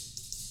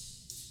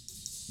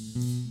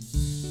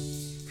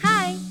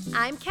Hi,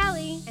 I'm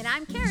Kelly. And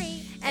I'm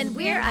Carrie. And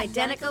we're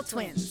identical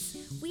twins.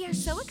 We are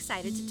so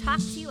excited to talk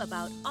to you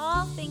about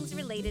all things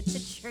related to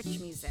church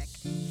music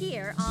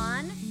here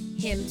on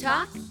Hymn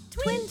Talk,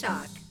 Twin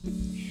Talk.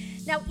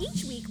 Now,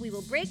 each week we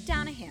will break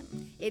down a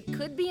hymn. It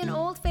could be an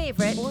old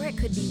favorite, or it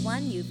could be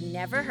one you've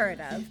never heard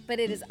of. But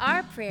it is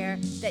our prayer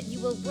that you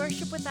will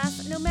worship with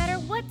us no matter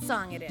what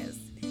song it is.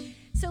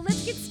 So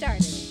let's get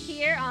started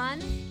here on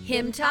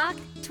Hymn Talk,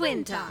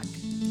 Twin Talk.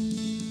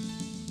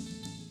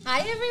 Hi,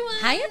 everyone.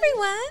 Hi,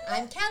 everyone.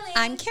 I'm Kelly.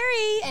 I'm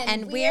Carrie.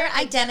 And we're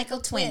identical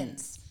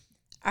twins.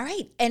 All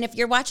right. And if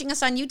you're watching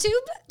us on YouTube,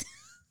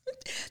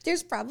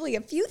 there's probably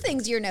a few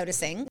things you're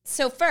noticing.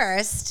 So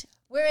first,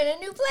 we're in a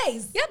new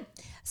place. Yep.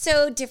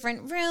 So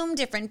different room,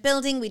 different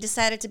building. We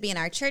decided to be in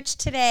our church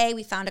today.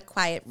 We found a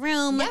quiet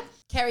room. Yep.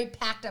 Carrie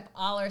packed up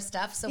all our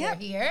stuff, so we're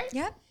here.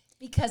 Yep.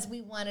 Because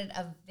we wanted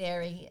a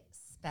very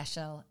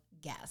special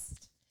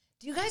guest.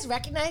 Do you guys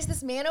recognize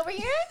this man over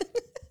here?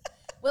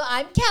 Well,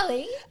 I'm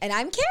Kelly. And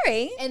I'm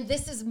Carrie. And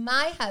this is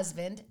my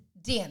husband,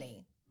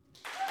 Danny.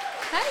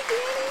 Hi,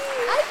 Danny.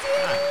 Hi,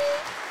 Danny.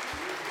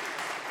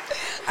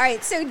 All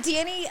right, so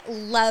Danny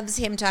loves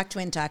Hymn Talk,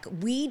 Twin Talk.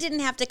 We didn't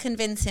have to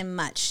convince him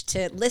much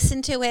to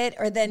listen to it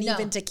or then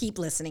even to keep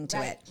listening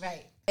to it.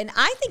 Right. And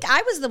I think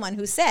I was the one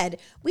who said,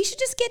 we should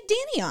just get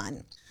Danny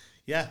on.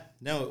 Yeah,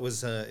 no, it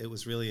was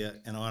really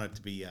an honor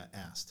to be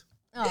asked.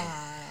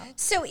 Aww.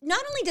 So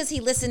not only does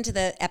he listen to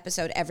the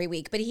episode every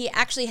week, but he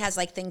actually has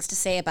like things to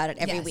say about it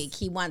every week.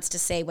 He wants to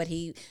say what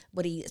he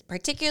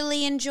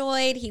particularly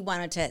enjoyed. He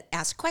wanted to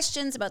ask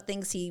questions about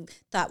things he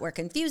thought were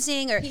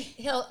confusing, or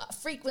he'll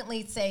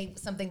frequently say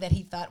something that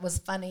he thought was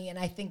funny, and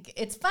I think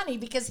it's funny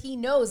because he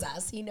knows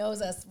us. He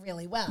knows us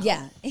really well.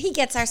 Yeah, he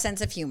gets our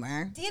sense of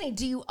humor. Danny,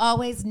 do you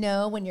always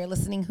know when you're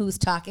listening who's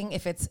talking,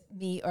 if it's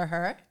me or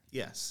her?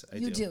 Yes, I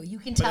do. do. You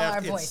can tell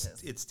our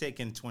voices. It's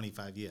taken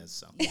 25 years,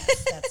 so.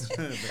 Yes, that's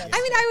true. I mean,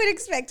 I would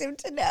expect him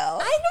to know.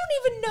 I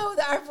don't even know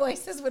our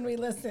voices when we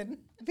listen.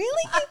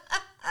 Really?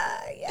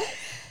 Yeah.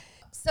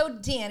 So,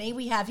 Danny,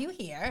 we have you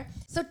here.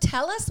 So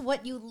tell us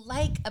what you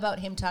like about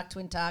Hymn Talk,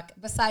 Twin Talk,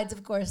 besides,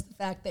 of course, the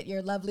fact that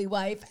your lovely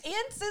wife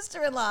and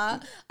sister-in-law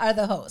are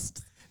the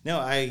hosts. No,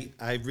 I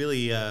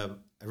really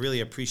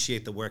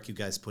appreciate the work you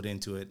guys put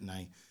into it, and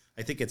I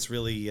think it's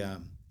really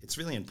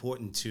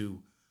important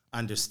to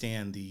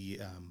understand the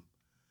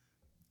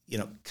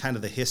kind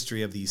of the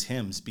history of these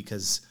hymns,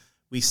 because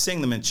we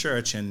sing them in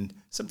church and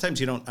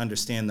sometimes you don't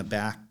understand the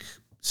back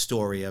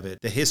story of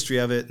it, the history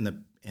of it,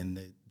 and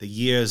the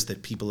years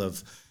that people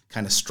have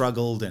kind of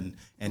struggled and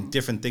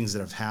different things that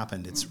have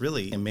happened. It's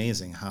really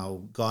amazing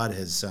how God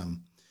has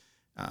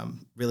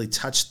really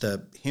touched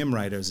the hymn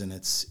writers, and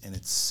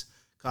it's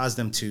caused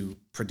them to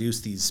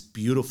produce these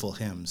beautiful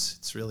hymns.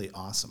 It's really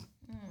awesome.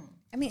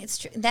 I mean, it's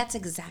true. That's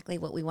exactly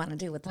what we want to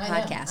do with the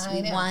podcast.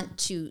 We want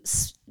to,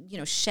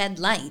 shed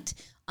light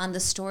on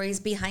the stories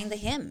behind the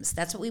hymns.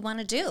 That's what we want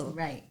to do.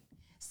 Right.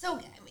 So,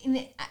 I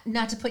mean,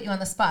 not to put you on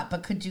the spot,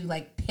 but could you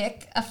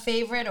pick a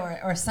favorite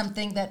or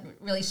something that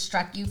really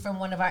struck you from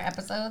one of our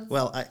episodes?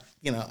 Well,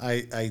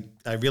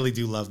 I really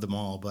do love them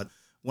all, but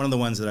one of the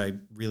ones that I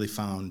really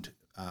found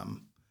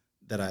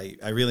that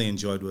I really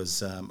enjoyed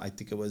was I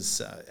think it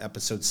was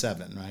episode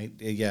 7, right?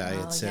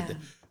 Yeah, it said.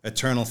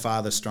 Eternal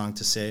Father, Strong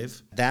to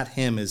Save. That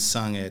hymn is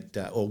sung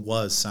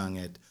was sung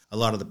at a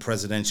lot of the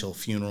presidential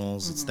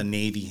funerals. Mm-hmm. It's the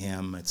Navy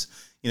hymn.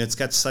 It's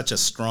got such a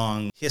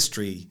strong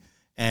history,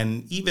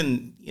 and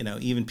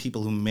even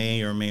people who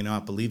may or may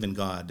not believe in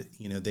God,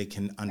 they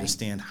can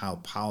understand how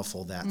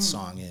powerful that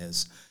song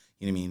is.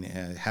 You know what I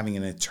mean? Having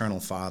an eternal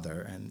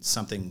Father and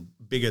something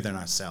bigger than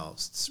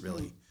ourselves. It's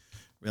really,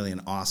 really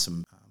an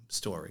awesome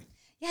story.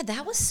 Yeah,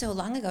 that was so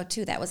long ago,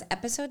 too. That was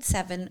episode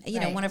 7,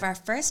 one of our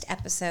first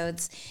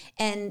episodes.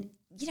 And,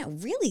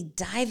 really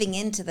diving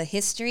into the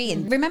history.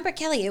 And remember,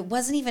 Kelly, it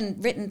wasn't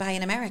even written by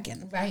an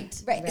American. Right.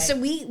 So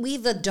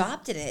we've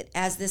adopted it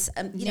as this,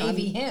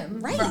 Navy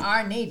hymn for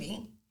our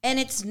Navy. And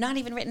it's not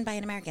even written by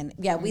an American.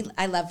 Yeah,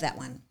 I love that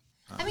one.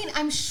 I mean,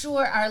 I'm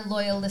sure our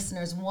loyal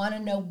listeners want to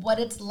know what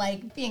it's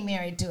like being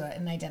married to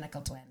an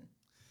identical twin.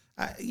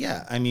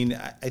 Yeah, I mean,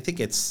 I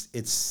think it's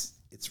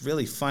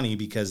really funny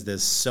because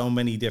there's so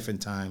many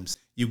different times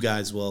you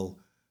guys will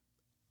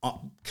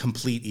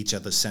complete each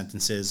other's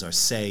sentences or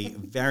say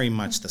very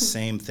much the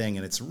same thing.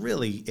 And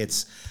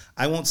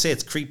I won't say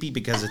it's creepy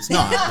because it's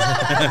not.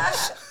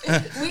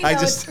 We know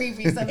it's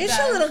creepy sometimes. It's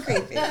a little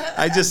creepy.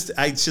 I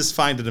just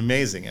find it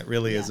amazing. It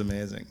really is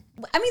amazing.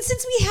 I mean,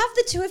 since we have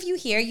the two of you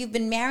here, you've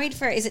been married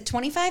for, is it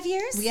 25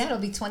 years? Yeah, it'll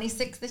be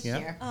 26 this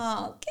year.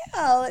 Oh,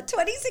 Kel,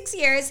 26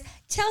 years.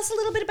 Tell us a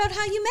little bit about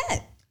how you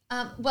met.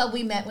 Well,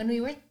 we met when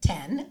we were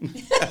 10.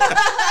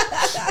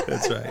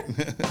 That's right.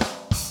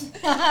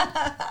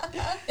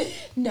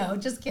 No,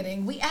 just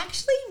kidding. We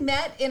actually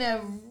met in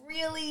a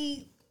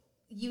really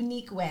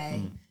unique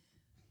way.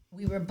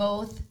 We were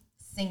both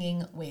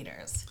singing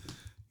waiters.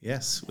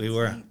 Yes, we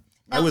were. Right.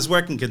 I was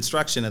working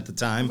construction at the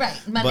time, right?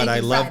 Monday but I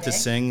loved to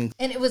sing.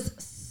 And it was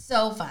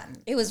so fun.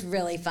 It was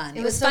really fun.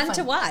 It was so fun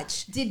to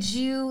watch. Did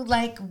you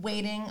like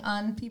waiting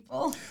on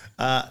people?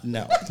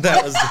 No,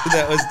 that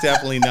was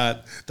definitely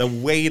not the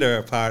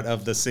waiter part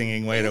of the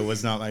singing waiter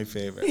was not my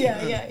favorite.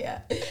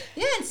 Yeah.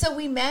 And so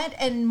we met,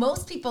 and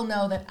most people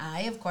know that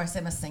I, of course,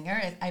 am a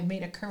singer. I've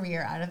made a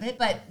career out of it,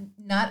 but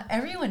not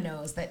everyone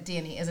knows that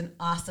Danny is an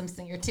awesome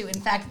singer too.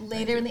 In fact,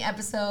 later in the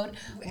episode,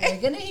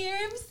 we're gonna hear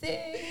him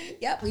sing.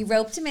 Yep, we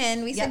roped him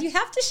in. We said, you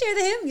have to share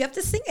the hymn. You have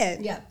to sing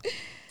it. Yep.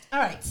 All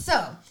right,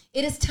 so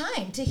it is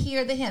time to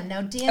hear the hymn.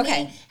 Now,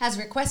 Danny has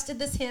requested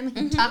this hymn.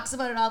 He talks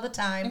about it all the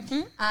time.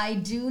 I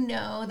do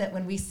know that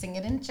when we sing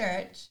it in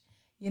church,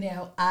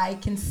 I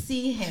can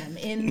see him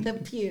in the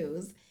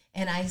pews,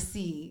 and I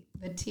see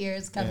the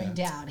tears coming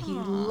down. He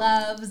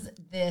loves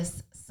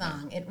this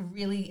song. It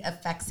really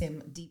affects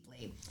him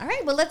deeply. All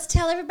right, well, let's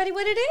tell everybody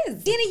what it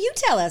is. Danny, you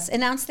tell us.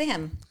 Announce the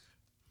hymn.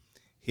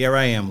 Here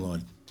I am,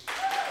 Lord.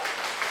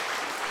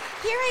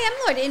 Here I am,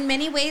 Lord. In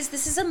many ways,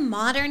 this is a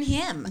modern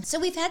hymn. So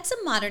we've had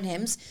some modern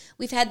hymns.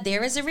 We've had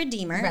There is a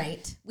Redeemer.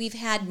 Right. We've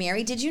had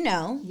Mary, Did You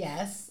Know?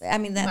 Yes. I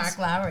mean, that's... Mark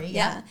Lowry,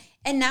 yeah.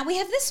 And now we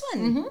have this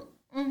one.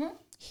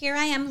 Here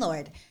I Am,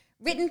 Lord.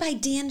 Written by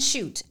Dan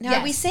Shute. Now,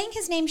 are we saying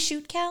his name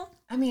Shute, Cal?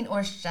 I mean,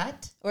 or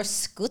Shut. Or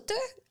Scooter?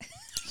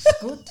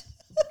 Scoot.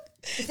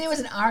 If there was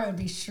an R, it would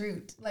be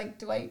Schrute, like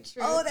Dwight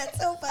Schrute. Oh, that's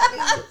so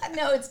funny.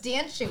 No, it's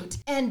Dan Shute.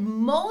 And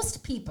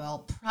most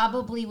people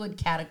probably would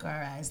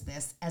categorize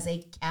this as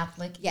a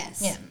Catholic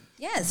hymn.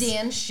 Yes.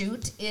 Dan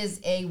Shute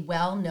is a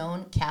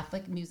well-known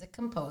Catholic music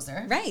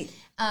composer. Right.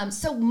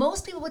 So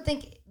most people would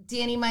think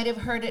Danny might have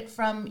heard it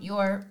from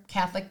your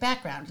Catholic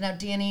background. Now,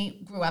 Danny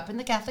grew up in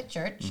the Catholic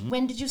Church.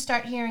 When did you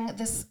start hearing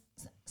this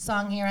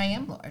song, Here I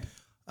Am, Lord?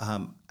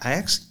 I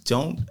actually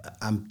don't.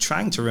 I'm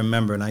trying to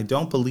remember, and I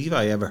don't believe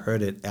I ever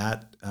heard it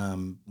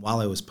while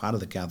I was part of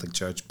the Catholic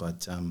Church.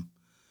 But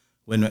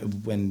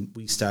when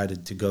we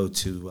started to go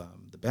to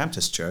the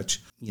Baptist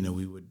Church,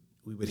 we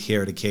would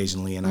hear it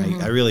occasionally, and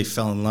I really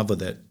fell in love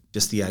with it.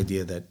 Just the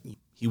idea that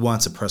he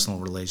wants a personal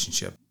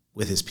relationship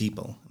with his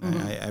people.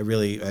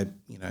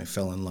 I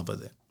fell in love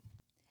with it.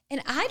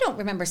 And I don't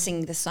remember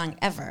singing this song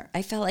ever.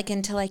 I felt like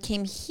until I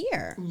came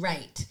here.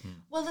 Right.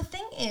 Well, the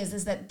thing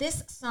is that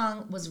this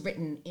song was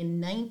written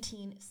in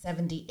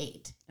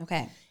 1978.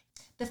 Okay.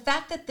 The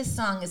fact that this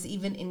song is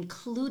even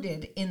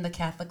included in the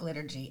Catholic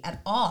liturgy at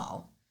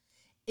all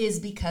is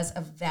because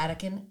of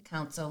Vatican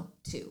Council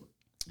II.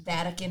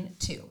 Vatican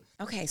II.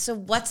 Okay, so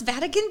what's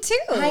Vatican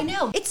II? I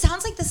know. It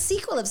sounds like the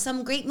sequel of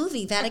some great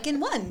movie,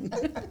 Vatican I.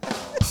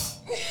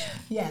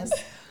 Yes.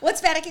 What's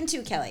Vatican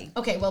II, Kelly?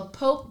 Okay, well,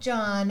 Pope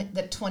John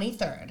the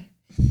 23rd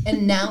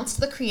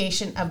announced the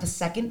creation of the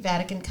Second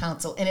Vatican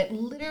Council, and it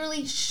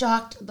literally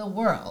shocked the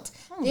world.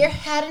 There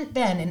hadn't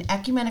been an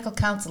ecumenical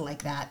council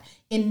like that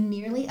in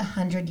nearly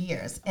 100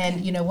 years.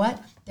 And you know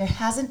what? There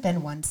hasn't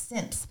been one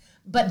since.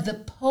 But the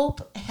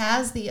Pope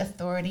has the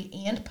authority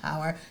and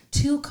power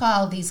to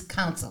call these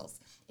councils.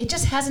 It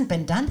just hasn't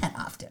been done that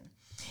often.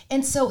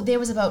 And so there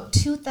was about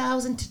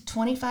 2,000 to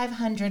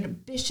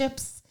 2,500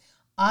 bishops,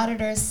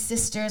 auditors,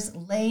 sisters,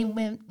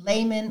 laymen,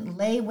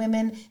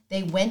 laywomen.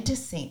 They went to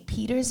St.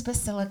 Peter's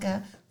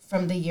Basilica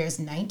from the years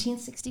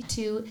 1962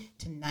 to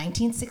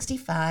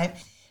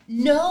 1965.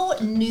 No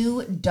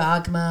new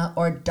dogma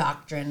or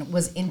doctrine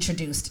was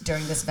introduced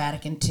during this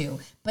Vatican II,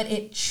 but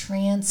it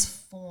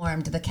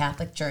transformed the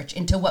Catholic Church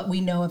into what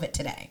we know of it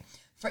today.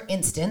 For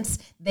instance,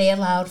 they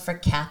allowed for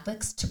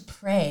Catholics to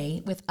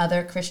pray with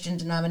other Christian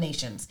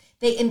denominations.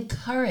 They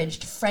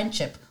encouraged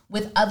friendship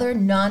with other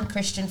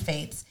non-Christian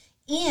faiths,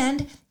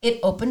 and it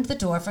opened the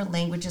door for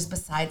languages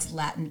besides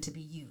Latin to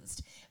be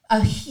used.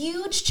 A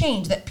huge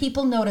change that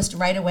people noticed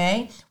right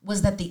away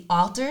was that the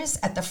altars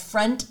at the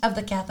front of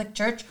the Catholic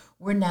Church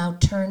were now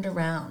turned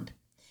around,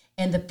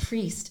 and the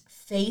priest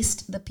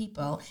faced the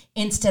people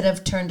instead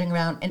of turned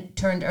around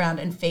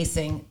and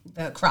facing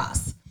the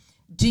cross.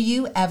 Do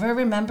you ever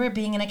remember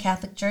being in a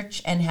Catholic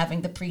church and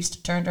having the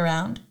priest turned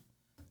around?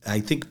 I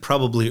think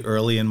probably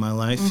early in my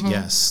life.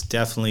 Yes,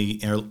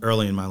 definitely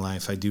early in my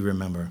life. I do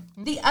remember.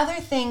 The other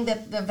thing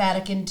that the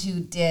Vatican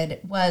II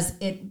did was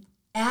it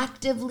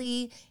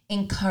actively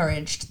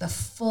encouraged the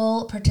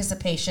full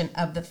participation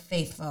of the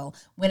faithful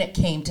when it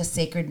came to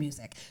sacred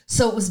music.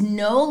 So it was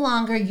no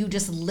longer you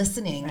just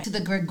listening to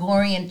the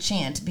Gregorian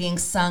chant being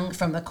sung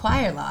from the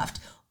choir loft,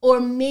 or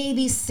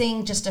maybe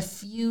sing just a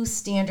few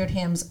standard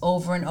hymns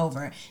over and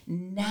over.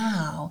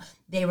 Now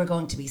they were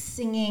going to be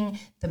singing.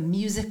 The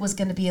music was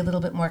going to be a little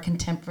bit more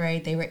contemporary.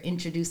 They were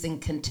introducing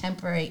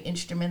contemporary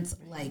instruments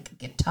like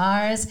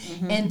guitars,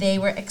 and they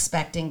were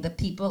expecting the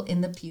people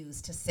in the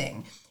pews to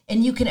sing.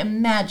 And you can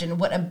imagine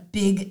what a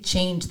big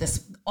change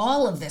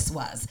all of this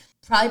was.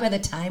 Probably by the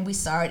time we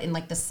saw it in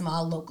like the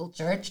small local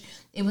church,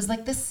 it was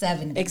like the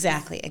 70s.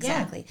 Exactly.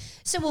 Yeah.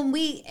 So when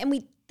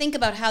we think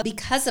about how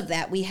because of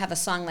that we have a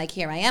song like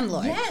Here I Am,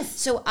 Lord. Yes.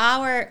 So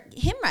our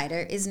hymn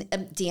writer is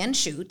Dan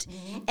Shute,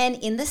 and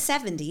in the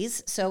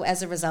 70s, so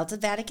as a result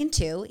of Vatican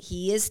II,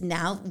 he is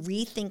now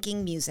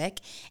rethinking music.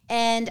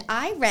 And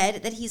I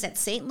read that he's at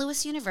St.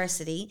 Louis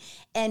University,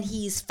 and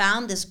he's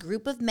found this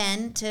group of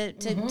men to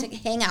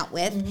hang out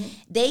with.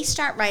 They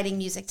start writing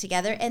music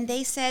together, and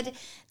they said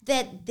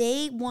that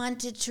they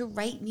wanted to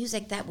write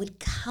music that would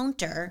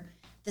counter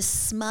the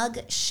smug,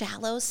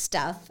 shallow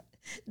stuff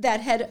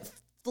that had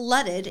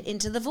flooded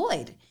into the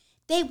void.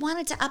 They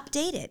wanted to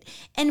update it.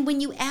 And when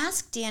you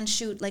ask Dan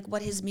Shute like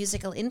what his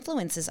musical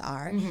influences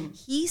are,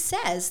 he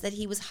says that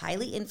he was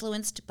highly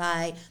influenced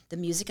by the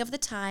music of the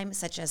time,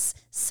 such as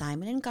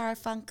Simon and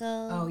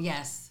Garfunkel, Oh,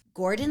 yes.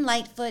 Gordon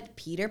Lightfoot,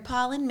 Peter,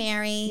 Paul, and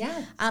Mary,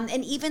 Yeah.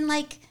 And even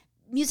like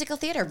musical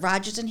theater,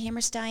 Rodgers and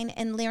Hammerstein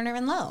and Lerner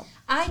and Loewe.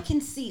 I can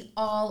see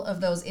all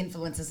of those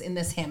influences in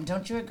this hymn.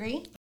 Don't you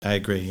agree? I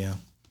agree. Yeah.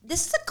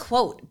 This is a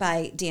quote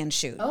by Dan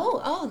Shute.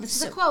 This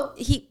is a quote.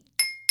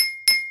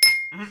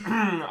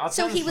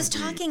 So he was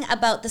talking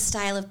about the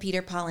style of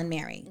Peter, Paul, and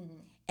Mary.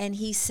 And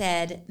he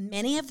said,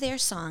 many of their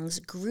songs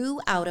grew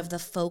out of the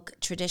folk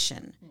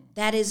tradition.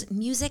 That is,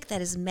 music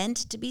that is meant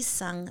to be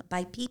sung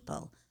by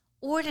people,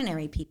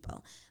 ordinary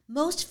people.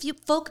 Most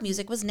folk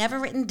music was never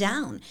written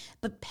down,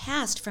 but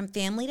passed from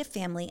family to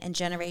family and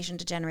generation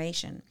to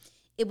generation.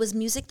 It was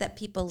music that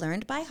people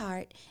learned by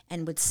heart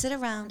and would sit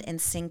around and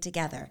sing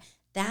together.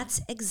 That's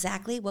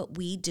exactly what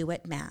we do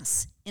at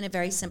Mass, in a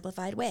very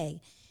simplified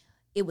way.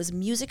 It was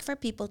music for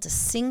people to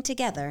sing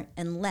together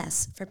and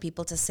less for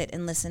people to sit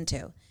and listen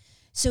to.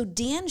 So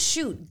Dan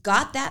Shute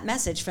got that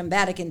message from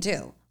Vatican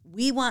II.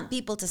 We want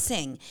people to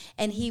sing.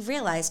 And he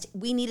realized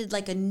we needed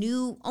like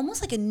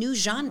almost like a new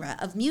genre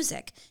of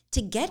music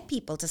to get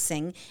people to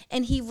sing.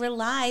 And he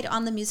relied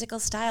on the musical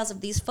styles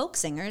of these folk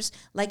singers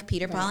like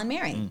Peter, Paul, and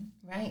Mary.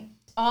 Right.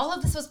 All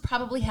of this was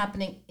probably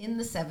happening in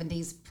the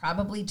 70s,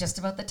 probably just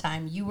about the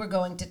time you were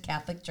going to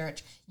Catholic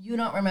church. You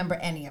don't remember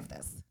any of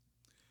this.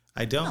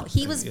 I don't. No,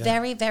 he was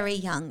very, very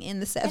young in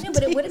the 70s. I know,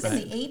 but it would have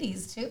been the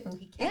 80s too.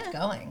 He kept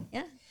going.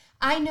 Yeah.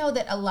 I know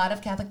that a lot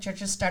of Catholic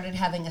churches started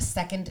having a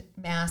second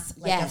mass,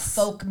 like a Yes.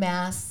 folk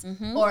mass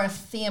or a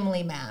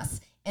family mass.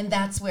 And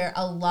that's where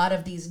a lot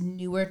of these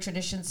newer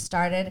traditions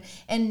started.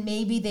 And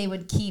maybe they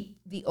would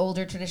keep the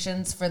older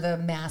traditions for the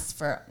mass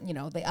for,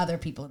 the other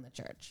people in the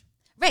church.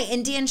 Right,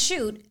 and Dan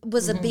Shute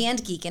was a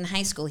band geek in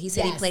high school. He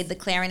said he Yes. played the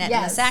clarinet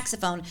and the Yes.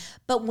 saxophone,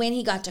 but when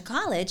he got to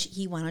college,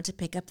 he wanted to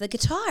pick up the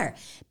guitar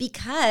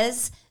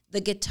because the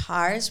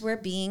guitars were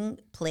being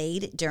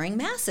played during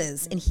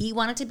masses, and he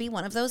wanted to be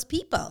one of those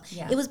people.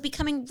 Yeah. It was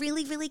becoming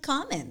really, really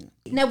common.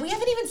 Now, we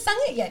haven't even sung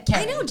it yet,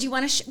 Karen. I know. Do you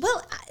want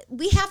to?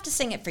 We have to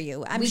sing it for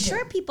you. I'm We do.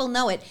 sure people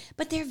know it,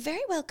 but there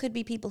very well could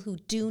be people who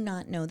do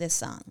not know this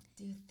song.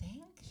 Do you think?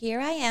 Here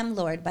I Am,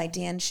 Lord by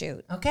Dan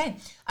Shute. Okay.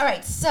 All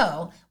right.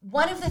 So,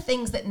 one of the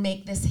things that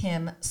make this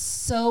hymn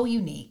so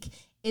unique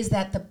is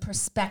that the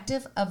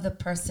perspective of the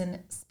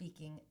person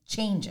speaking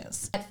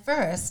changes. At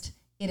first,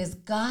 it is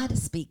God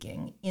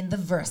speaking in the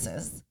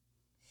verses,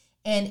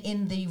 and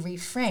in the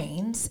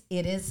refrains,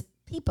 it is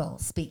people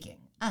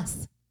speaking,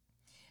 us.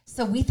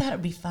 So, we thought it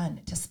would be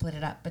fun to split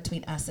it up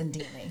between us and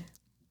Danny.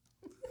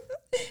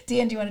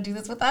 Dan, do you want to do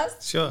this with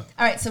us? Sure.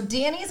 All right, so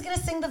Danny is going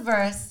to sing the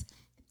verse.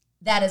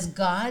 That is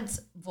God's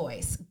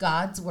voice,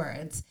 God's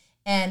words.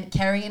 And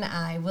Carrie and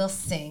I will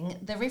sing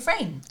the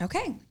refrain.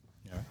 Okay.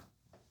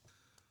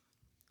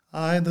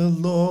 I, the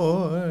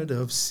Lord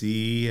of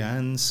sea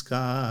and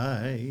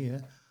sky,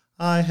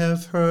 I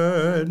have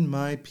heard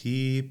my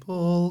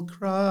people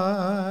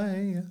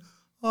cry.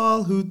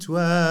 All who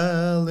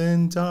dwell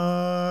in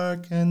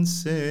dark and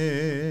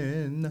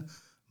sin,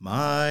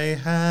 my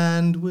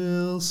hand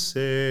will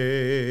save.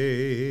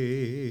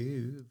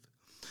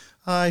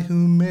 I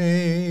who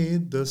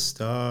made the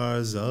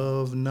stars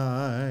of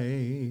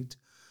night,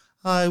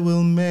 I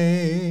will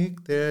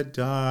make their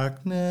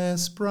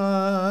darkness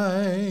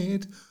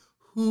bright.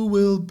 Who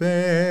will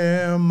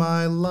bear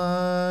my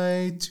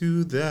light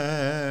to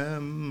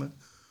them?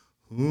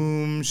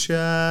 Whom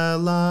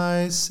shall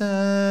I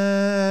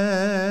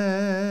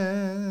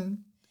send?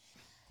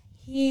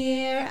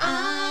 Here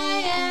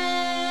I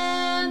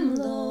am,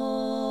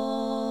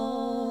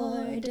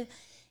 Lord.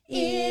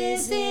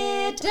 Is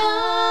it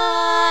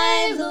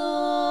I,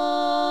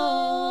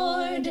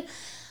 Lord?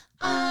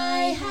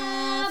 I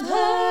have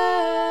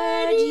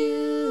heard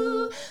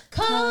you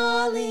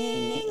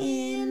calling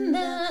in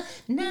the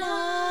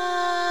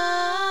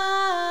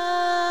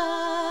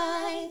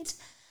night.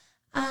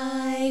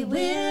 I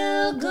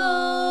will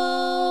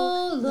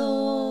go,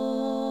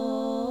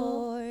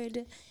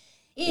 Lord,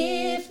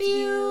 if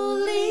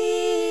you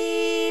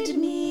lead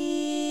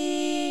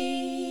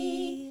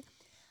me.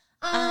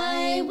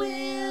 I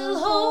will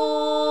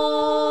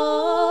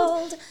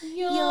hold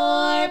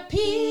your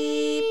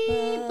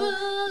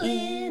people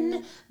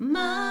in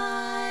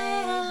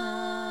my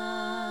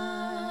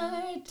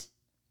heart.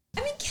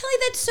 I mean, Kelly,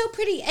 that's so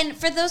pretty. And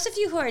for those of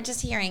you who are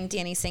just hearing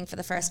Danny sing for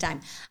the first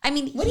time, I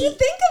mean, What do you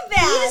think of He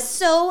that? is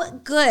so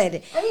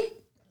good. I mean,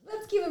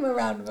 let's give him a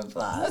round of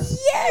applause.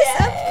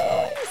 Yes,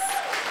 of course.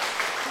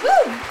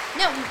 Woo!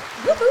 No,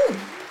 Woohoo!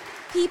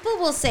 people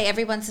will say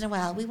every once in a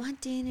while, we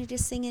want Danny to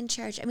sing in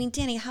church. I mean,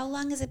 Danny, how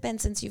long has it been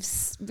since you've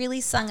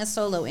really sung a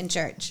solo in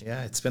church?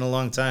 Yeah, it's been a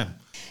long time.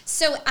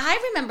 So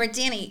I remember,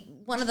 Danny,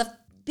 one of the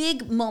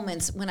big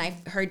moments when I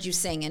heard you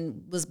sing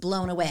and was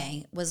blown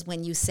away was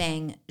when you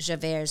sang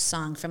Javert's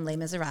song from Les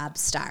Miserables,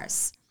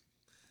 Stars.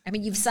 I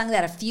mean, you've sung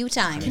that a few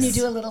times. Can you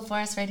do a little for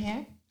us right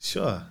here?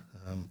 Sure.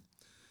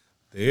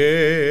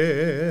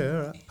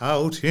 There,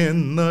 out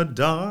in the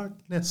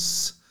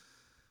darkness,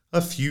 a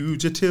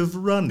fugitive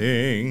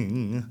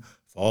running,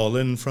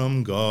 fallen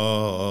from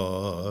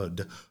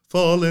God,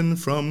 fallen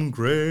from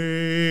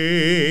grace.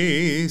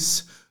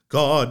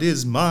 God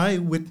is my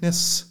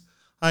witness,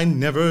 I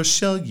never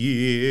shall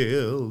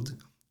yield,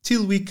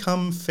 till we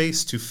come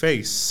face to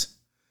face,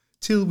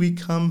 till we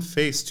come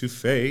face to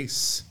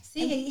face.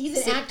 See,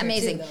 he's an actor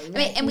Amazing. too, though,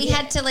 I mean, and we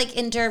had to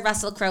endure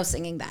Russell Crowe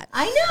singing that.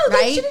 I know. They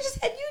Right? should have just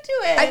had you do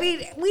it. I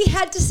mean, we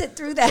had to sit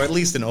through Or that. at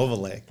least an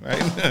overlay, right?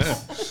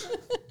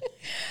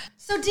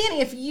 So,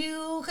 Danny, if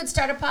you could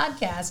start a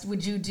podcast,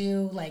 would you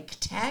do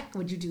tech?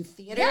 Would you do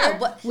theater?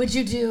 Yeah, Would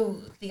you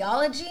do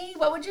theology?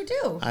 What would you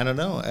do? I don't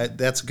know.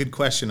 That's a good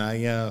question.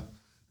 My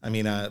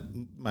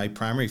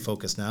primary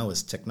focus now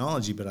is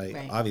technology, but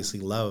I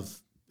obviously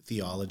love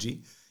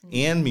theology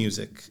and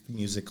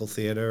musical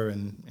theater,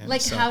 and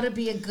so. How to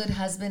be a good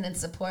husband and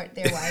support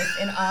their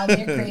wife in all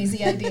their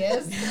crazy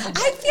ideas.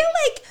 I feel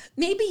like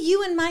maybe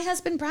you and my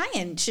husband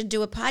Brian should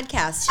do a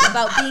podcast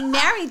about being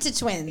married to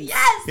twins.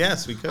 Yes.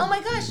 Yes, we could. Oh my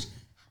gosh.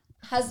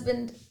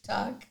 Husband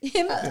talk.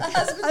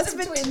 Husbands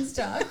and twins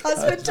talk.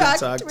 Husband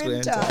talk,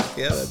 twin talk.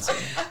 Yeah,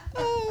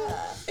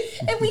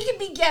 And we can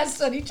be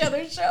guests on each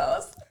other's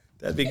shows.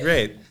 that'd be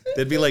great.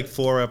 There'd be like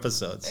 4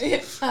 episodes.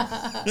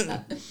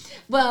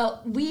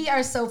 Well, we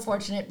are so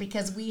fortunate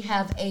because we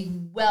have a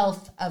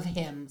wealth of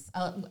hymns,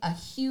 a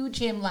huge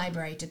hymn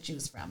library to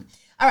choose from.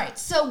 All right,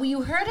 so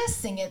you heard us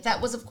sing it.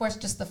 That was, of course,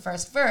 just the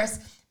first verse,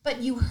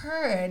 but you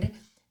heard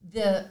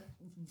the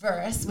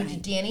verse,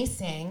 which Danny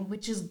sang,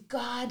 which is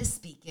God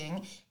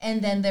speaking,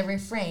 and then the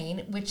refrain,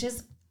 which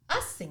is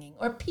us singing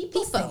or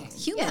people singing.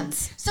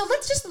 Humans. Yeah. So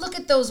let's just look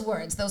at those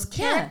words, those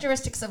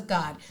characteristics of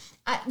God.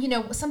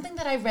 Something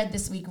that I read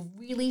this week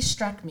really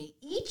struck me.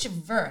 Each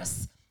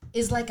verse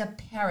is like a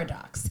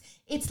paradox.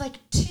 It's like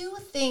two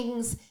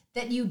things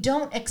that you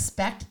don't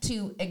expect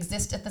to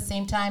exist at the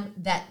same time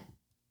that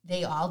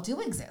they all do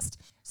exist.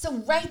 So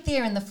right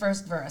there in the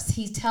first verse,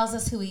 he tells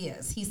us who he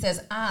is. He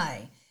says,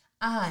 I,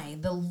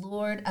 the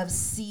Lord of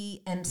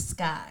sea and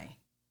sky.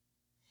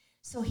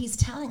 So he's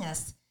telling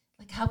us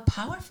how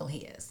powerful he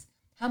is,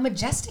 how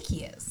majestic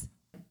he is.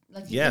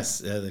 Yes,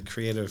 the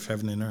creator of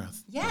heaven and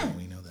earth. Yeah,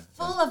 we know that.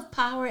 Full of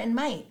power and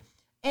might.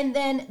 And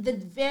then the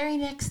very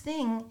next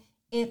thing,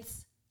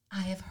 it's,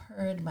 I have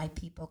heard my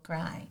people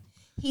cry.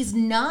 He's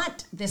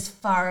not this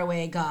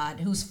faraway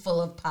God who's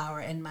full of power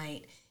and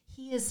might.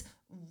 He is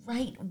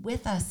right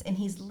with us, and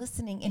he's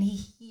listening, and he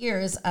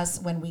hears us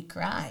when we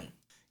cry.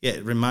 Yeah,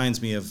 it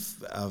reminds me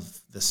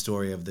of the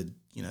story of the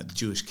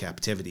Jewish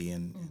captivity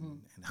and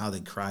how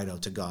they cried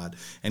out to God,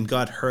 and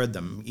God heard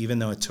them, even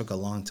though it took a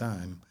long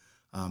time.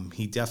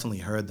 He definitely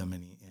heard them,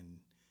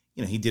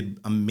 and he did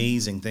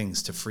amazing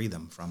things to free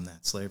them from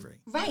that slavery.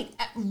 Right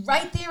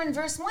there in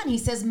verse 1, he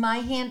says, "My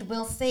hand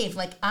will save."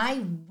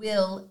 I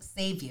will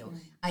save you.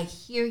 I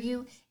hear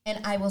you,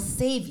 and I will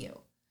save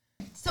you.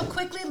 So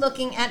quickly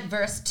looking at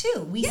verse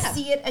 2, we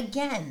see it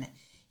again.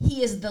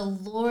 He is the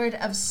Lord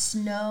of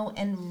snow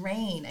and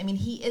rain. I mean,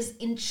 he is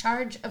in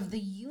charge of the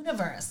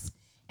universe.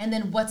 And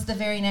then what's the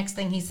very next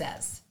thing he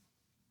says?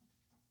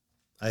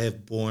 I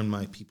have borne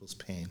my people's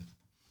pain.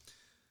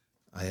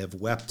 I have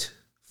wept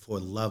for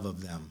love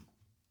of them,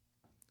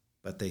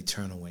 but they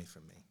turn away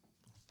from me.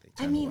 They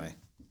turn away.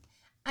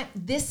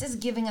 This is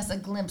giving us a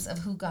glimpse of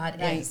who God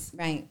is.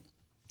 Right.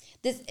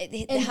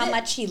 How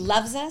much he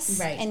loves us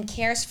Right. and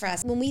cares for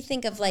us. When we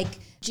think of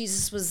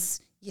Jesus was,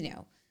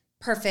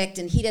 perfect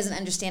and he doesn't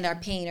understand our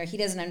pain or he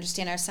doesn't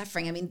understand our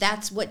suffering. I mean,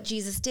 that's what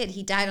Jesus did.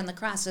 He died on the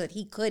cross so that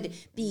he could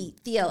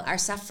feel our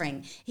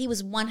suffering. He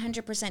was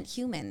 100%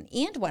 human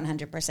and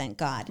 100%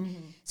 God.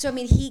 Mm-hmm. So, I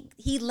mean,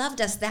 he loved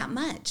us that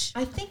much.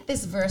 I think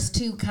this verse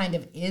 2 kind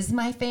of is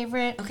my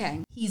favorite. Okay.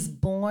 He's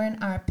borne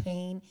our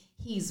pain.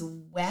 He's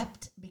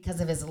wept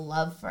because of his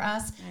love for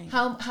us. Right.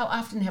 How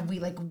often have we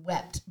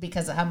wept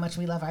because of how much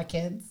we love our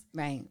kids?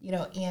 Right.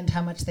 And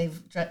how much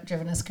they've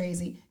driven us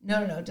crazy.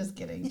 No, just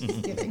kidding.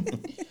 Just kidding.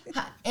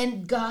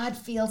 And God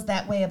feels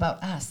that way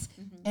about us.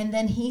 Mm-hmm. And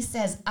then he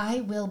says,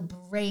 I will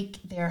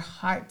break their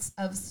hearts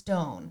of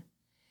stone,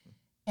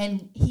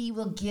 and he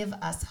will give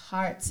us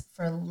hearts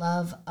for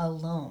love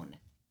alone.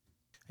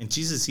 And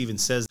Jesus even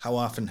says, how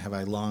often have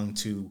I longed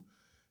to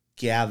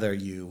gather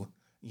you,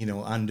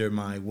 under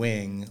my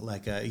wing,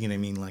 like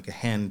a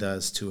hen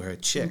does to her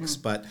chicks,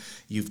 mm-hmm. but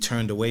you've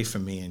turned away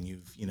from me, and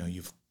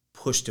you've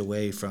pushed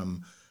away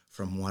from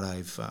what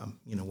I've,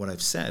 what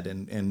I've said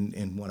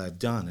and what I've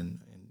done, and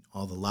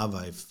all the love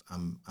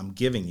I'm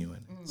giving you,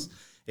 and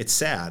it's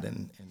sad.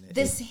 And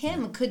this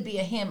hymn could be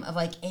a hymn of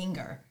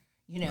anger,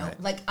 You know,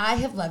 Right. like I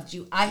have loved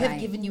you. I have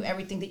Right. given you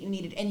everything that you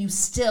needed, and you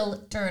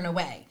still turn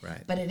away.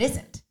 Right. But it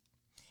isn't.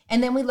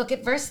 And then we look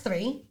at verse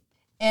 3,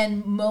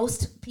 and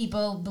most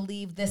people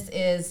believe this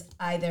is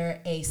either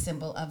a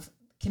symbol of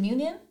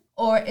communion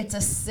or it's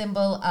a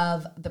symbol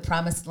of the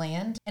promised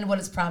land and what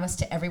is promised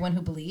to everyone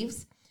who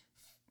believes.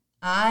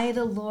 I,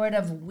 the Lord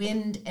of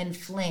wind and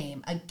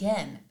flame,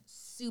 again,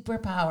 super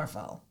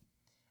powerful.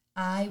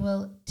 I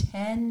will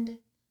tend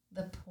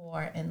the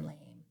poor and lame.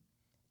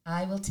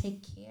 I will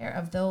take care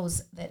of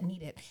those that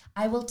need it.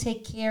 I will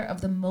take care of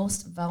the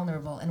most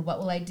vulnerable. And what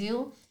will I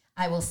do?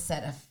 I will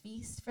set a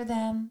feast for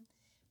them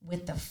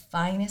with the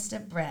finest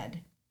of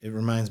bread. It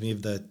reminds me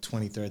of the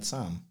 23rd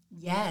Psalm.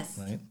 Yes.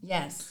 Right.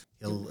 Yes.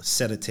 He'll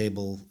set a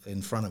table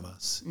in front of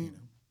us. You know.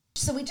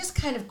 So we just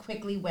kind of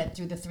quickly went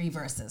through the 3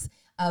 verses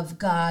of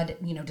God,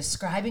 you know,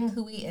 describing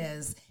who he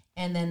is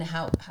and then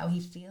how he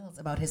feels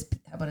about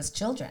his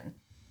children.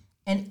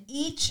 And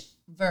each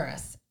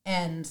verse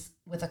ends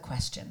with a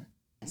question.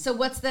 So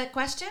what's that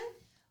question?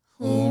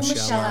 Whom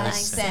shall I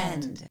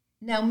send?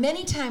 Now,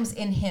 many times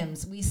in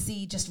hymns, we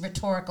see just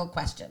rhetorical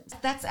questions.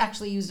 That's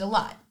actually used a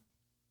lot.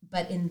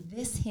 But in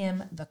this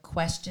hymn, the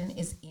question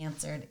is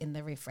answered in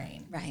the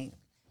refrain. Right.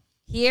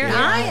 Here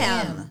I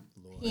am.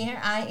 Here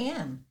I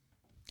am.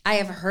 I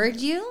have heard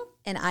you,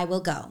 and I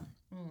will go.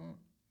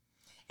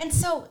 And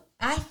so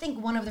I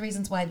think one of the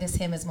reasons why this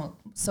hymn is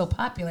so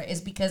popular is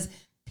because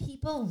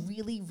people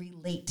really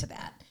relate to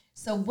that.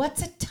 So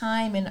what's a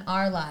time in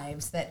our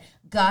lives that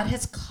God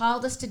has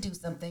called us to do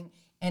something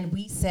and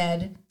we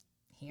said,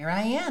 here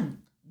I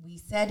am. We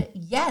said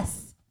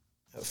yes.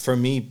 For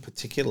me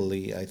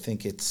particularly, I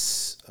think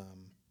it's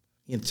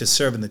to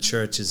serve in the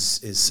church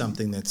is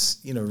something that's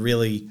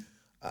really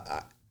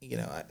I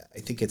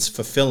think it's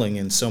fulfilling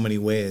in so many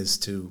ways.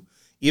 To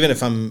even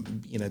if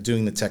I'm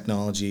doing the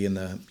technology and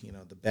the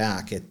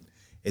back,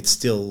 it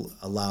still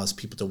allows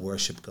people to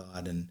worship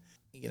God. And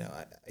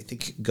I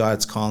think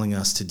God's calling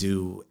us to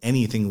do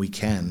anything we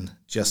can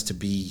just to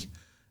be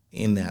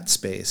in that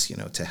space,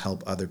 to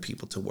help other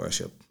people to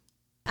worship.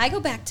 I go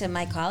back to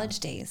my college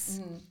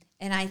days,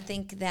 and I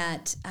think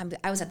that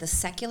I was at the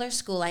secular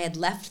school. I had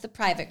left the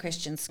private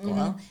Christian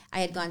school. I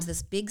had gone to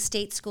this big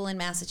state school in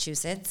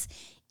Massachusetts,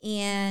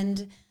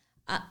 and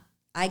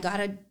I got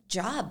a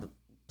job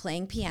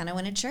playing piano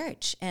in a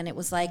church. And it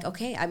was like,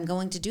 okay, I'm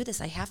going to do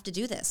this. I have to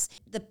do this.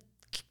 The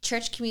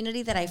church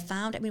community that I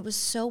found, it was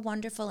so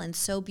wonderful and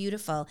so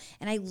beautiful.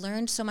 And I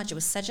learned so much. It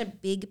was such a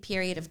big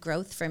period of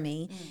growth for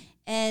me.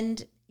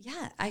 And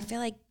yeah, I feel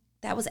like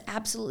that was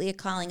absolutely a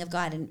calling of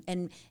God.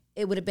 And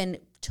it would have been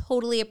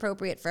totally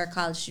appropriate for a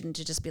college student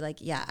to just be like,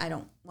 yeah, I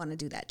don't want to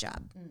do that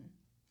job.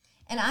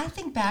 And I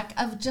think back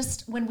of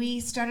just when we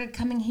started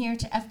coming here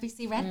to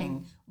FBC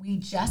Reading. We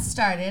just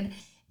started,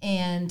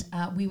 and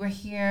we were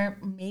here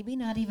maybe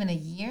not even a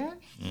year,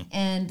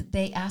 and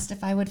they asked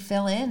if I would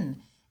fill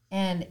in.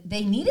 And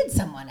they needed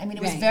someone. I mean,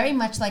 it was very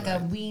much like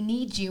a, we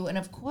need you. And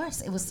of course,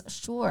 it was,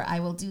 sure,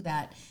 I will do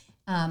that.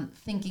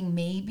 Thinking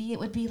maybe it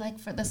would be like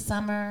for the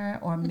summer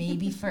or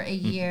maybe for a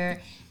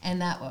year.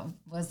 And that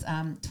was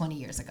 20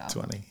 years ago.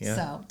 20, yeah.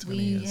 So 20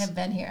 we years. have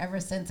been here ever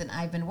since, and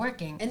I've been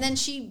working. And then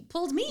she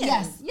pulled me in.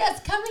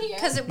 Yes, come here.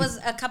 Because it was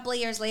a couple of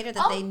years later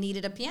that they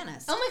needed a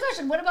pianist. Oh my gosh,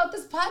 and what about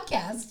this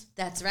podcast?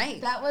 That's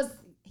right. That was,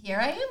 here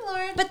I am,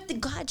 Lord. But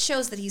God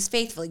shows that he's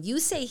faithful. You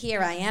say,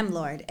 here I am,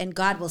 Lord, and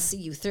God will see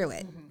you through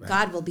it.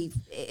 God will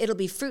it'll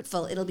be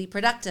fruitful. It'll be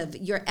productive.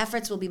 Your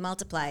efforts will be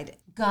multiplied.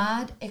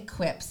 God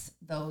equips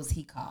those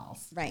he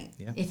calls. Right.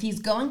 Yeah. If he's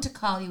going to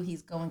call you,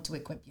 he's going to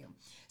equip you.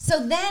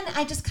 So then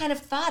I just kind of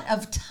thought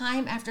of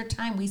time after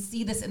time, we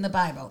see this in the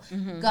Bible.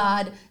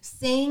 God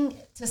saying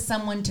to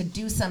someone to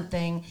do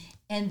something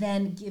and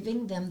then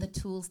giving them the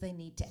tools they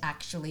need to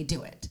actually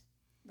do it.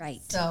 Right.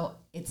 So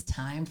it's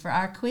time for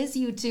our quiz,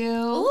 you two.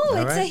 Ooh, it's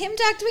a right. Hymn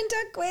Talk Twin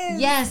Talk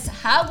quiz. Yes,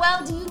 how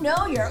well do you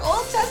know your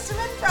Old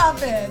Testament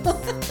prophets?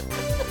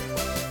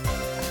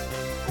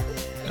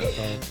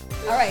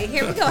 All right,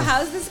 here we go.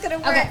 How's this going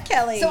to work,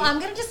 Kelly? So I'm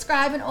going to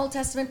describe an Old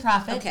Testament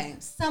prophet. Okay.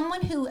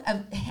 Someone who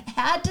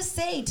had to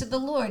say to the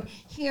Lord,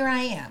 here I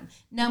am.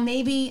 Now,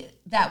 maybe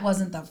that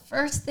wasn't the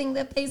first thing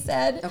that they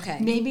said. Okay.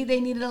 Maybe they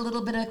needed a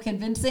little bit of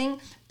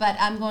convincing, but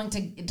I'm going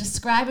to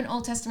describe an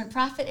Old Testament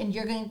prophet, and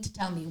you're going to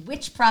tell me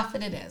which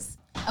prophet it is.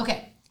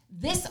 Okay.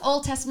 This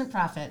Old Testament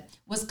prophet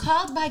was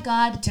called by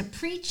God to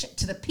preach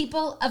to the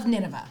people of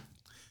Nineveh.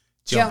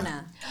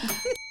 Jonah.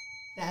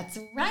 That's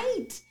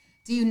right.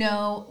 Do you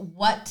know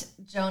what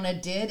Jonah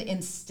did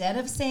instead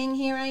of saying,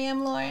 here I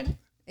am, Lord?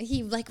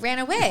 He ran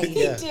away.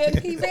 Yeah. He did.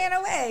 He ran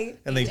away.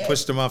 And they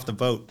pushed him off the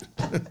boat.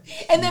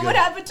 And then what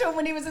happened to him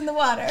when he was in the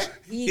water?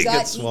 He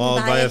gets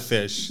swallowed by a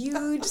fish.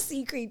 Huge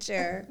sea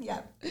creature.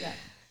 Yeah.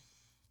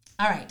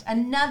 All right.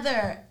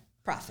 Another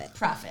Prophet.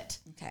 prophet.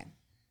 Okay.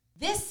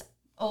 This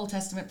Old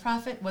Testament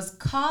prophet was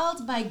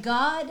called by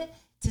God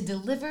to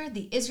deliver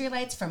the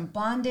Israelites from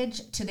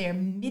bondage to their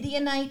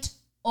Midianite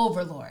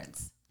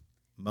overlords.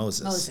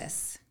 Moses.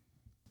 Moses.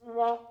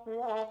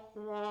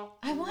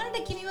 I wanted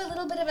to give you a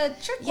little bit of a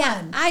trick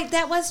Yeah, one.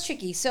 that was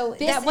tricky. So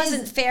This that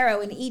wasn't is-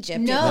 Pharaoh in Egypt.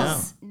 it No,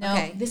 was- no.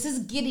 Okay. This is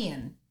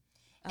Gideon.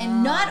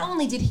 And not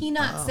only did he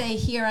not say,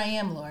 "Here I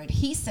am, Lord,"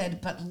 he said,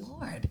 "But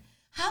Lord,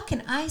 how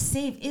can I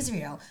save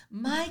Israel?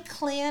 My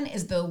clan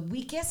is the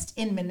weakest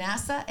in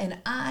Manasseh,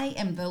 and I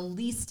am the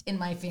least in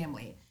my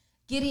family."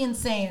 Gideon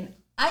saying,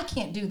 "I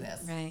can't do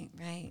this." Right.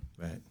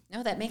 Right.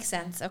 No, that makes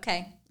sense.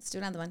 Okay, let's do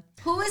another one.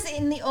 Who is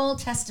in the Old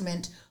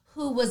Testament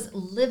who was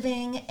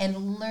living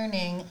and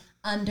learning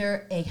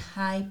under a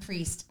high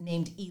priest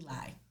named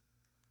Eli?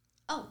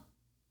 Oh,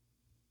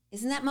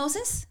 isn't that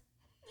Moses?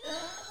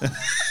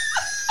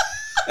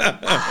 When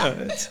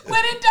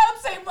in doubt,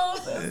 say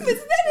Moses.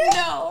 Isn't that it?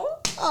 No.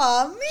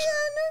 Oh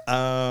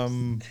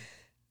man.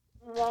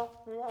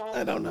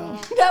 I don't know.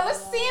 That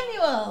was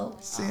Samuel.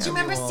 Do you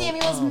remember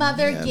Samuel's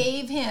mother man.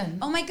 gave him?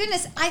 Oh my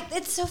goodness.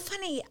 It's so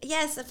funny.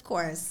 Yes, of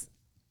course.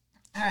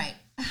 All right.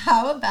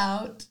 How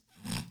about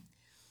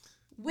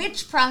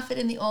which prophet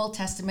in the Old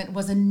Testament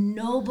was a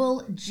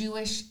noble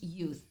Jewish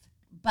youth,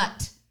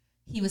 but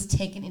he was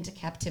taken into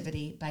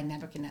captivity by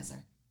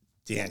Nebuchadnezzar?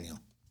 Daniel.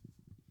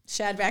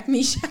 Shadrach,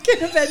 Meshach,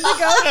 and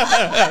Abednego.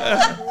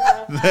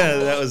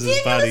 That was his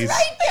buddies.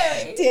 Right,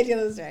 Barry. Daniel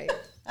is right.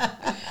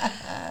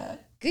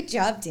 Good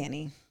job,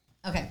 Danny.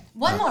 Okay.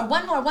 One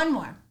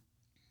more.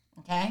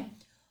 Okay.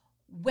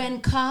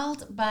 When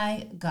called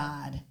by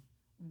God,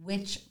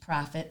 which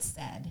prophet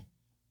said,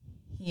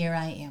 "Here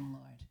I am,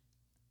 Lord"?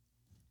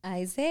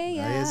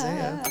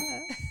 Isaiah.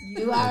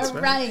 You are That's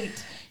right.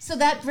 right. So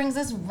that brings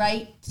us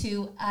right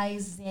to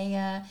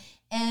Isaiah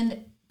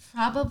and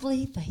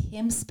probably the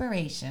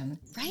hymnspiration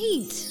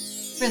Right.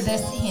 for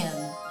this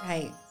hymn.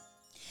 Right.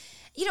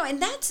 You know,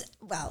 and that's,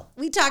 well,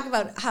 we talk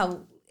about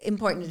how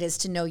important it is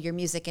to know your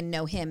music and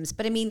know hymns,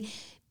 but I mean,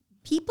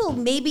 people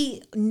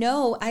maybe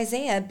know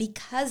Isaiah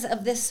because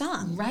of this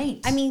song.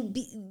 Right. I mean,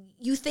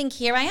 you think,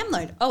 "Here I am,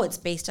 Lord." Oh, it's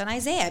based on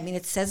Isaiah. I mean,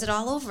 it says it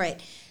all over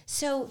it.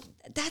 So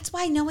that's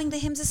why knowing the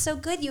hymns is so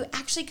good. You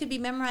actually could be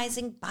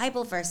memorizing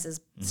Bible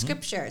verses,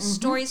 scripture,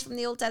 stories from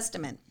the Old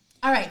Testament.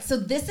 All right, so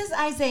this is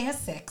Isaiah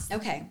 6.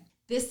 Okay.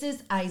 This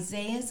is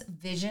Isaiah's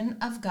vision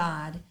of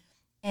God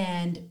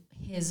and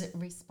his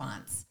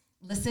response.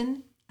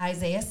 Listen,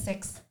 Isaiah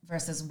 6,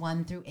 verses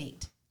 1 through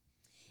 8.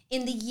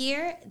 In the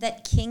year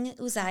that King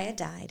Uzziah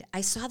died, I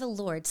saw the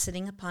Lord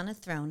sitting upon a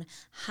throne,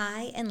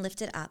 high and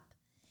lifted up,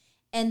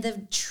 and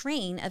the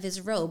train of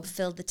his robe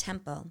filled the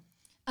temple.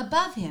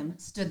 Above him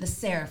stood the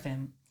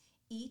seraphim.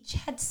 Each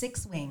had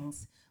 6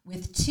 wings.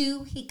 With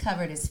 2 he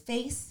covered his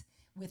face,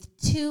 with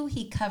 2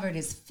 he covered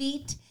his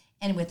feet,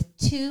 and with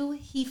 2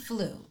 he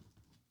flew.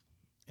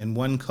 And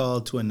one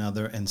called to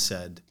another and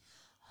said,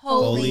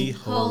 Holy,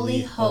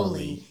 holy,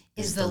 holy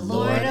is the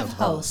Lord of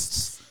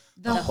hosts.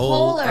 The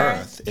whole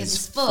earth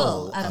is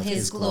full of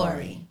his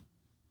glory.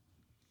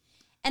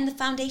 And the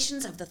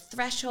foundations of the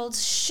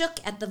thresholds shook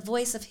at the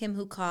voice of him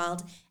who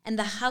called, and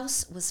the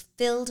house was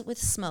filled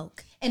with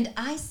smoke. And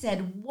I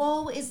said,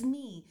 "Woe is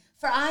me,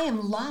 for I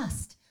am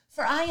lost,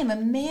 for I am a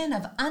man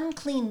of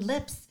unclean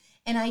lips,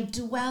 and I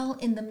dwell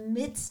in the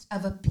midst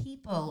of a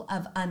people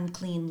of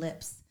unclean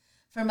lips.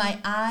 For my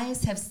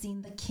eyes have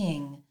seen the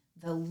King,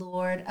 the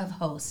Lord of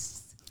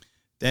hosts."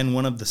 Then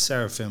one of the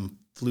seraphim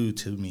flew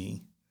to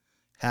me,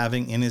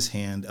 having in his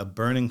hand a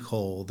burning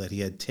coal that he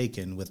had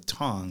taken with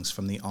tongs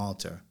from the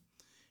altar.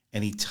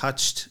 And he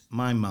touched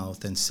my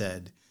mouth and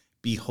said,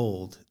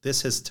 "Behold,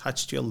 this has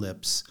touched your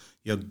lips.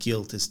 Your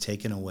guilt is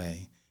taken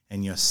away,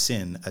 and your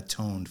sin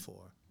atoned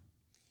for."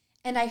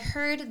 And I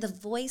heard the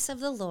voice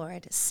of the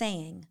Lord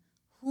saying,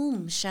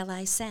 "Whom shall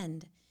I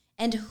send?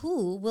 And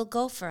who will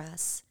go for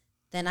us?"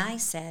 Then I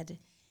said,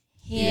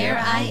 "Here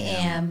I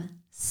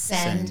am,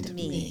 send Send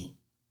me."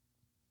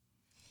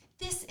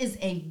 This is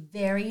a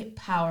very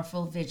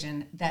powerful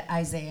vision that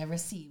Isaiah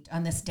received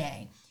on this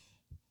day.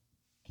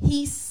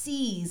 He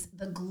sees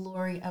the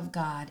glory of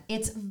God.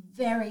 It's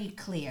very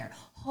clear.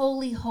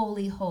 Holy,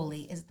 holy,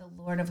 holy is the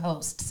Lord of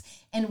hosts.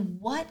 And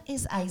what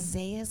is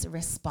Isaiah's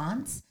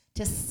response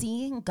to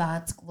seeing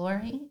God's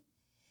glory?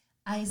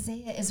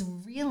 Isaiah is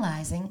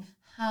realizing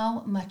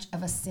how much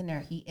of a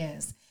sinner he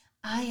is.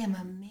 I am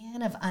a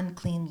man of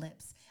unclean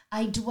lips.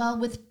 I dwell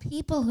with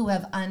people who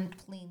have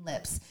unclean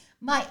lips.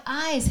 My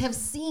eyes have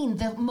seen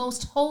the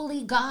most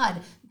holy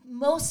God,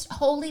 most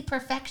holy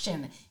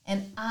perfection,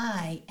 and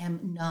I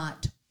am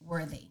not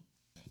worthy.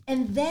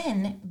 And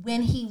then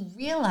when he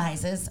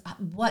realizes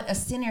what a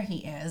sinner he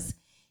is,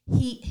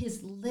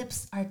 his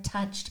lips are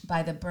touched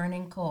by the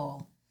burning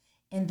coal.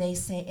 And they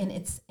say,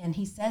 and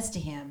he says to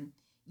him,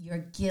 "Your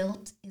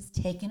guilt is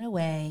taken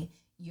away,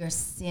 your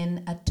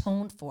sin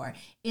atoned for."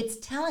 It's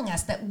telling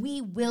us that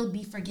we will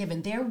be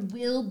forgiven. There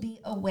will be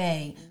a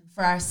way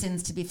for our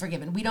sins to be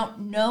forgiven. We don't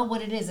know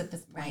what it is at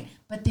this point,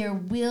 but there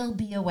will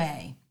be a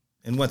way.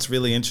 And what's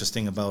really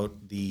interesting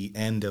about the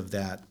end of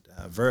that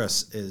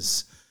verse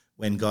is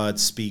when God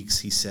speaks,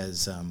 he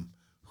says,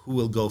 "Who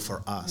will go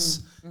for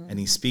us?" And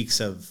he speaks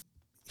of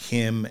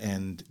him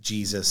and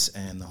Jesus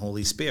and the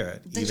Holy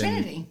Spirit. The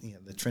Trinity. Yeah,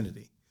 the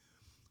Trinity.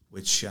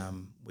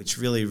 which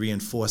really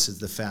reinforces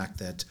the fact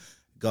that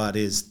God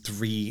is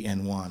 3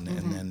 in 1,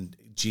 and then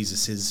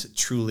Jesus is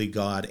truly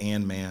God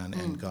and man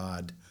and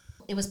God.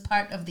 It was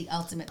part of the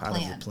ultimate Part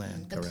plan. of the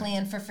plan, The correct.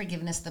 plan for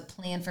forgiveness, the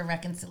plan for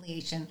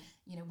reconciliation.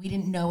 You know, we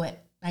didn't know it.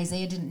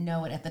 Isaiah didn't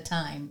know it at the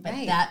time, but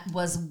Right. that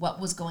was what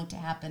was going to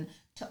happen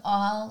to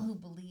all who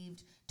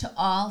believed, to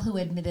all who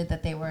admitted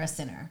that they were a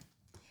sinner.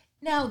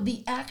 Now,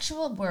 the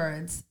actual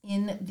words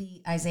in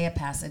the Isaiah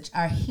passage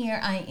are, "Here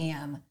I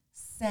am,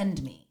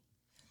 send me."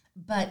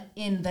 But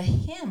in the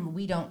hymn,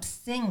 we don't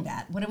sing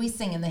that. What do we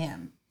sing in the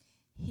hymn?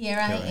 Here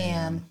I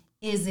am,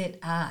 is it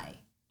I?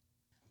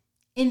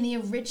 In the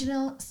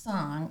original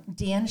song,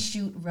 Dan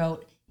Shute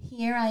wrote,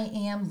 "Here I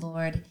am,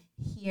 Lord,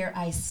 here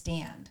I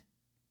stand."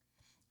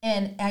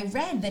 And I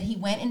read that he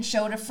went and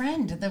showed a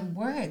friend the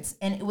words,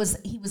 and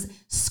he was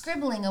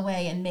scribbling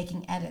away and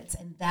making edits,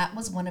 and that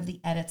was one of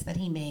the edits that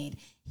he made.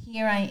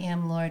 "Here I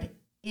am, Lord,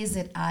 is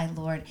it I,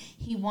 Lord?"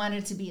 He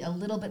wanted to be a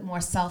little bit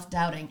more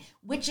self-doubting,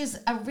 which is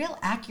a real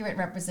accurate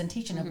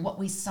representation of what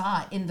we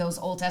saw in those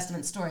Old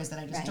Testament stories that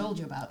I just told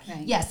you about.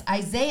 Right. Yes,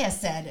 Isaiah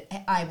said,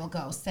 "I will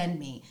go, send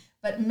me."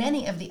 But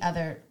many of the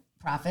other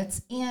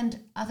prophets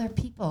and other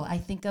people, I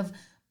think of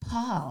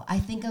Paul, I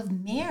think of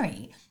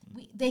Mary,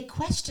 they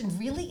questioned,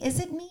 really, is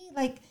it me?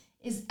 Like,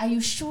 are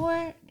you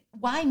sure?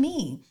 Why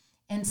me?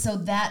 And so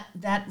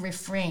that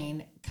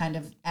refrain kind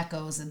of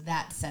echoes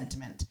that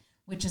sentiment,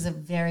 which is a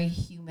very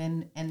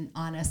human and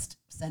honest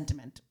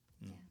sentiment.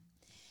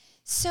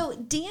 So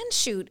Dan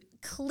Shute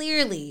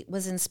clearly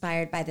was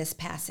inspired by this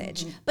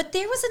passage, but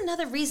there was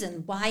another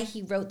reason why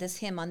he wrote this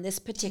hymn on this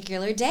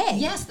particular day.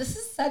 Yes, this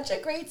is such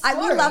a great story.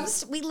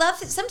 We love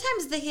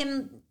sometimes the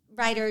hymn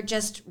writer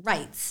just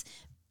writes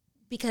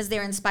because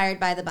they're inspired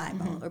by the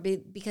Bible or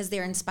because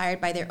they're inspired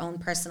by their own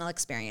personal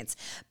experience.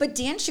 But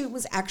Dan Shute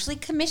was actually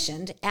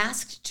commissioned,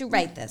 asked to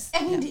write this.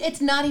 And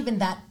it's not even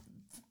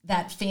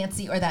that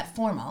fancy or that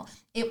formal.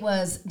 It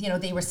was,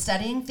 they were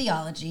studying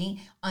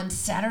theology. On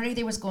Saturday,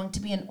 there was going to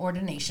be an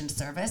ordination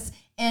service.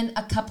 And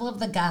a couple of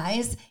the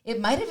guys, it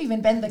might have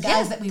even been the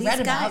guys that we these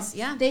read guys,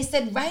 about. They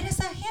said, write us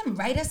a hymn,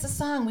 write us a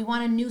song. We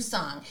want a new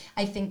song.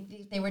 I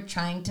think they were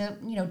trying to,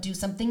 do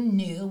something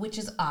new, which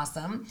is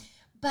awesome.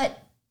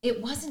 But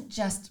it wasn't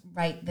just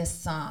write this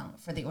song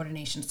for the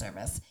ordination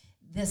service.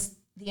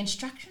 The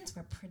instructions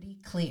were pretty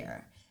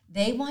clear.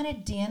 They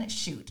wanted Dan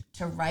Shute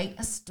to write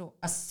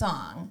a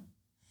song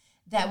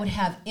that would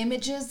have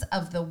images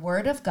of the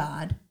Word of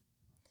God,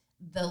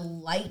 the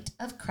light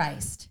of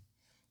Christ,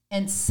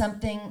 and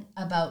something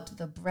about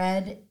the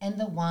bread and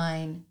the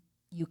wine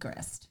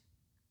Eucharist.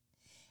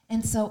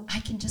 And so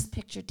I can just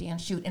picture Dan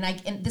Shute.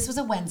 And this was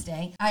a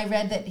Wednesday. I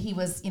read that he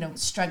was,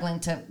 struggling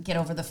to get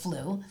over the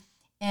flu.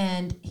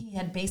 And he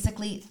had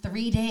basically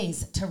 3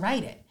 days to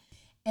write it.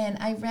 And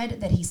I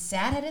read that he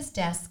sat at his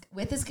desk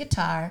with his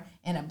guitar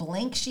and a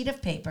blank sheet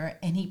of paper,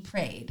 and he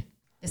prayed.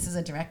 This is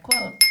a direct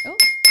quote.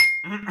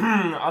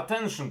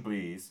 Attention,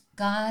 please.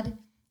 "God,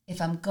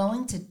 if I'm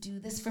going to do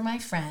this for my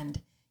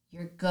friend,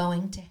 you're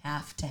going to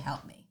have to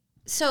help me."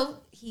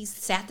 So he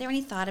sat there and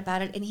he thought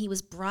about it, and he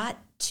was brought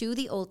to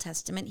the Old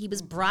Testament. He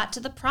was brought to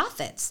the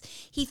prophets.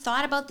 He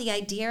thought about the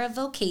idea of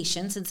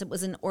vocation, since it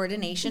was an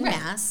ordination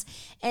mass,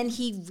 and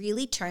he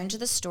really turned to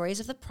the stories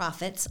of the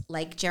prophets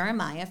like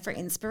Jeremiah for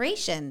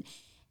inspiration.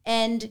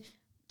 And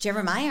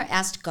Jeremiah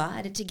asked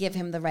God to give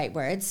him the right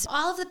words.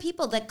 All of the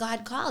people that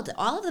God called,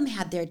 all of them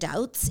had their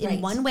doubts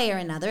in one way or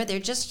another. They're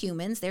just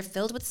humans. They're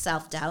filled with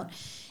self-doubt.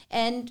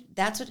 And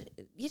that's what,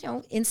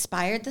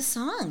 inspired the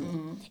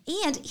song.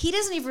 And he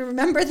doesn't even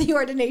remember the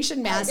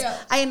ordination mass.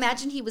 I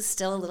imagine he was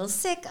still a little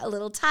sick, a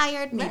little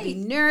tired, maybe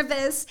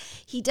nervous.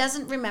 He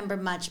doesn't remember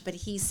much, but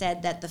he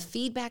said that the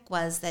feedback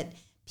was that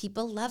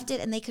people loved it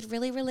and they could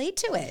really relate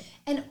to it.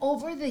 And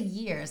over the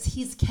years,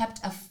 he's kept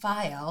a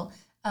file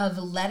of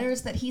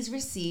letters that he's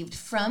received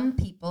from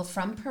people,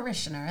 from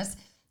parishioners,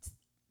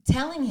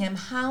 telling him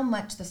how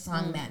much the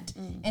song meant.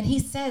 And he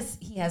says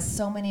he has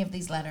so many of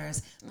these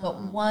letters, but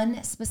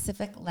one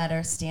specific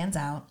letter stands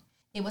out.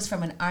 It was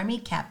from an army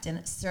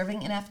captain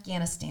serving in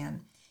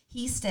Afghanistan.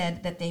 He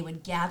said that they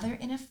would gather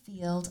in a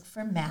field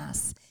for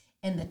Mass,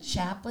 and the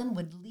chaplain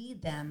would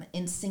lead them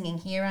in singing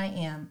 "Here I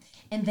Am."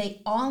 And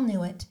they all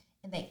knew it,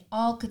 and they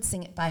all could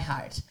sing it by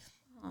heart.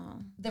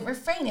 The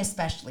refrain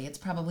especially, it's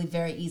probably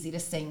very easy to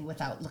sing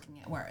without looking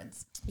at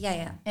words.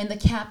 Yeah. And the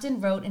captain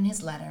wrote in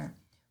his letter,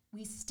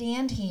 "We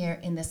stand here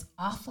in this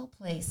awful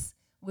place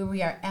where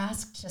we are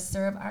asked to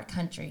serve our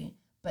country,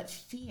 but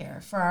fear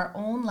for our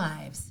own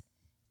lives.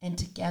 And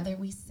together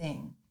we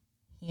sing,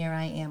 'Here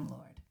I am,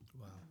 Lord.'"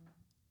 Wow.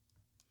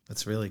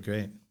 That's really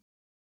great.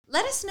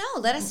 Let us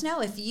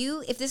know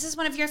if this is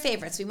one of your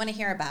favorites. We want to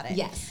hear about it.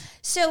 Yes.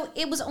 So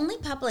it was only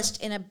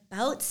published in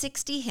about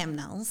 60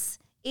 hymnals.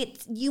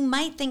 You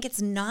might think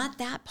it's not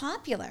that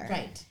popular.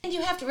 Right. And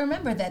you have to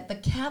remember that the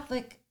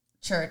Catholic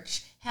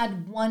Church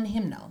had one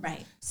hymnal.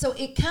 Right. So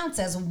it counts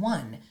as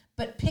one.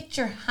 But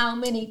picture how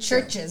many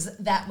churches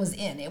that was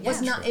in. It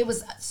was not. It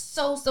was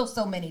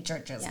so many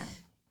churches. Yeah.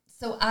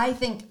 So I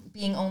think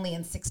being only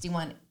in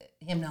 61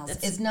 hymnals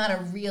is not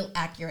a real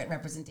accurate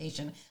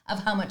representation of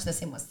how much this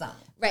hymn was sung.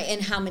 Right,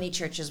 and how many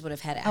churches would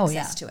have had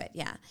access to it,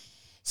 yeah.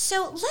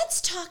 So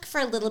let's talk for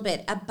a little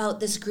bit about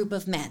this group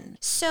of men.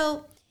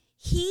 So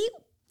he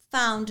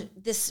found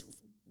this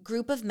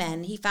group of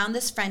men, he found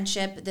this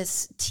friendship,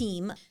 this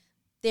team.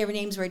 Their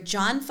names were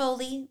John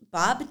Foley,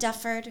 Bob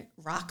Dufford,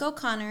 Rock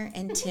O'Connor,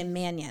 and Tim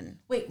Mannion.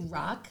 Wait,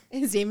 Rock?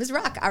 His name is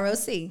Rock,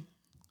 R-O-C.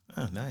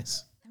 Oh,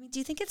 nice. I mean, do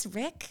you think it's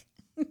Rick?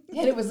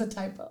 And it was a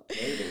typo.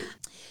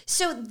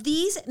 So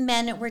these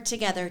men were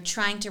together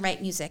trying to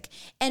write music.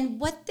 And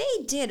what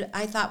they did,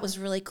 I thought was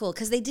really cool,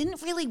 because they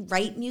didn't really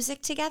write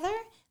music together.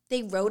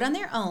 They wrote on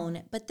their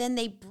own, but then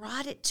they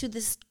brought it to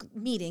this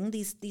meeting,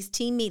 these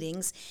team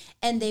meetings,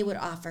 and they would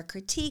offer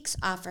critiques,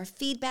 offer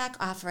feedback,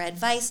 offer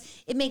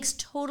advice. It makes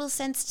total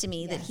sense to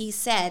me that he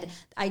said,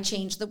 I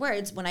changed the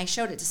words when I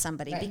showed it to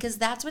somebody, because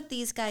that's what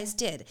these guys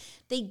did.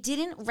 They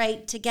didn't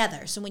write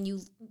together. So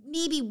when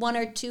maybe one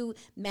or two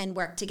men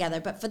worked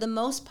together, but for the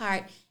most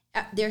part,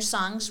 their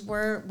songs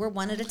were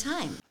one at a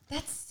time.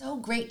 That's so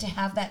great to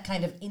have that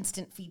kind of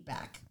instant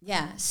feedback.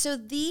 Yeah. So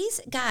these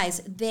guys,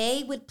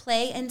 they would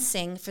play and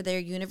sing for their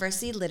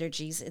university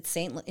liturgies in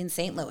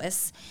St.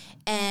 Louis.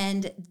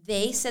 And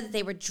they said that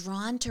they were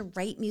drawn to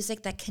write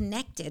music that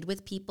connected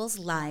with people's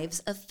lives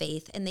of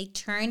faith, and they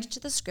turned to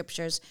the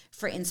scriptures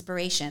for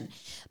inspiration.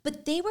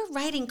 But they were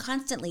writing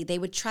constantly. They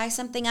would try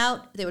something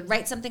out. They would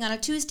write something on a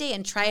Tuesday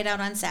and try it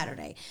out on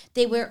Saturday.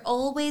 They were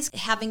always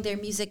having their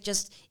music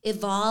just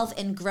evolve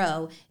and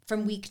grow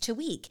from week to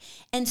week.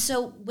 And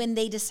so when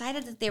they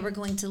decided that they were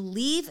going to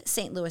leave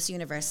St. Louis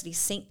University,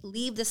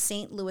 leave the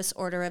St. Louis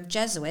Order of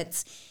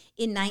Jesuits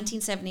in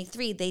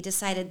 1973, they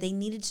decided they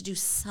needed to do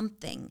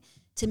something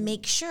to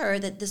make sure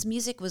that this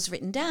music was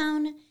written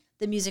down,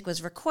 the music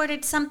was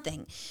recorded,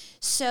 something.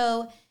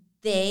 So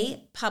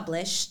they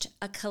published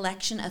a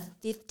collection of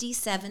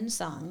 57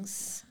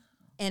 songs,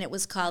 and it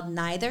was called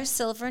Neither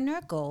Silver Nor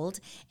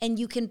Gold, and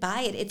you can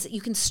buy it.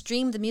 You can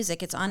stream the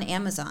music. It's on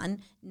Amazon,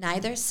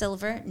 Neither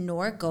Silver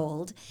Nor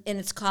Gold, and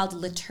it's called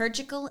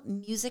Liturgical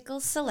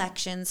Musical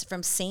Selections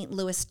from St.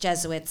 Louis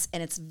Jesuits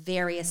and its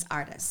various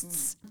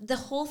artists. The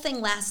whole thing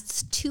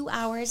lasts 2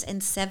 hours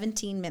and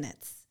 17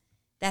 minutes.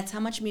 That's how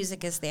much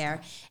music is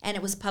there, and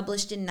it was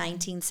published in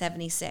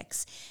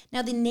 1976.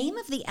 Now, the name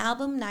of the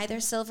album,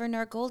 Neither Silver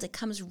Nor Gold, it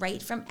comes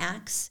right from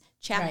Acts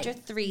chapter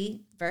 3,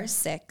 verse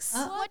 6.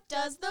 What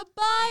does the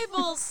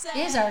Bible say?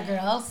 Here's our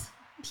girls.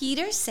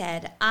 Peter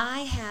said,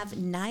 I have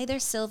neither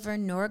silver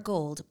nor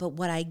gold, but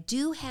what I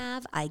do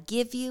have, I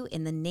give you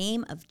in the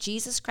name of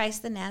Jesus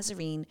Christ the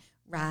Nazarene,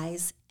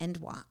 rise and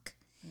walk.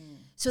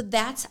 So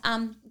that's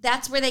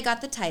where they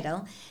got the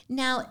title.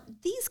 Now,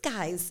 these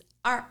guys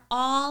are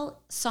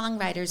all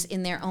songwriters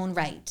in their own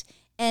right.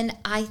 And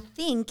I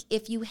think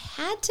if you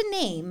had to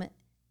name,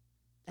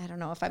 I don't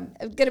know if I'm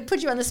going to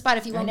put you on the spot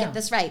if you won't get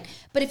this right,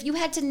 but if you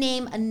had to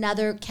name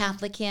another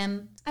Catholic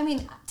hymn. I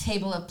mean,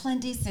 Table of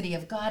Plenty, City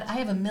of God. I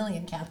have a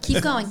million Catholic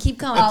Keep going.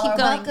 All are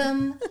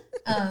welcome.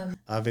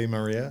 Ave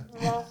Maria.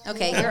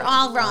 Okay, you're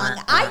all wrong.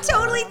 I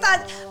totally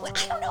thought,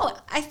 I don't know.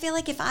 I feel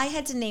like if I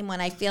had to name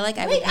one, I feel like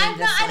I would name this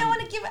I one. don't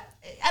want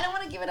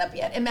to give it up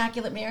yet.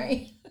 Immaculate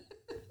Mary.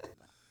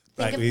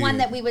 Think of one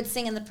that we would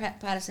sing in the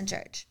Protestant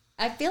church.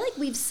 I feel like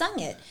we've sung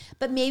it,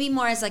 but maybe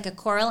more as like a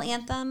choral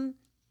anthem.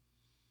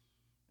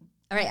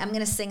 All right, I'm going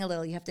to sing a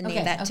little. You have to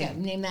name that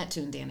tune. Name that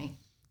tune, Danny.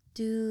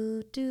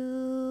 Do,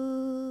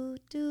 do,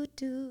 do,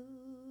 do.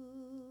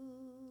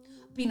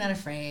 Be not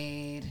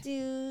afraid.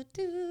 Do,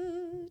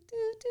 do,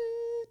 do,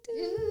 do,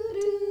 Do,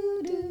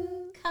 do,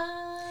 do.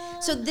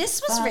 Come, So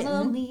this was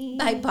follow written me.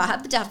 by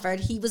Bob Dufford.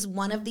 He was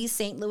one of these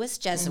St. Louis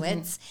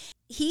Jesuits.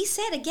 He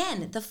said,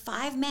 again, the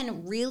five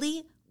men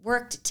really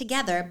worked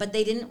together, but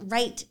they didn't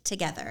write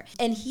together.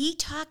 And he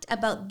talked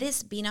about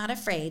this, Be Not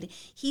Afraid.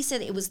 He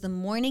said it was the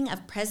morning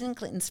of President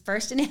Clinton's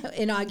first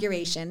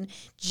inauguration,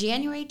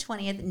 January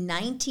 20th,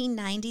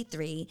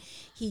 1993.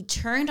 He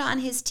turned on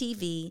his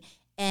TV,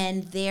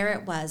 and there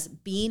it was,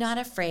 Be Not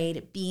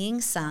Afraid,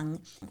 being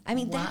sung. I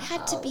mean, that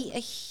had to be a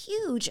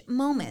huge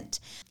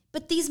moment.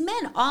 But these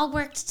men all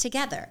worked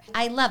together.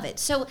 I love it.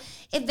 So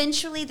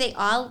eventually they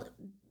all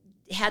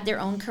had their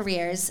own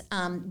careers.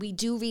 We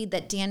do read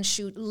that Dan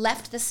Shute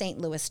left the St.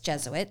 Louis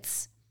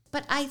Jesuits,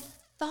 but I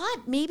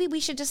thought maybe we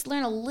should just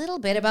learn a little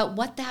bit about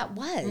what that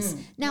was.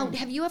 Now,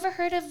 have you ever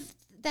heard of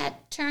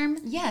that term?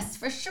 Yes,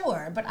 for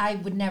sure, but I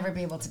would never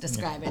be able to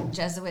describe it.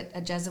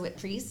 A Jesuit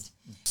priest.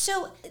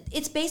 So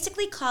it's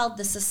basically called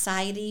the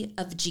Society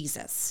of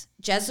Jesus.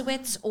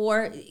 Jesuits,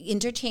 or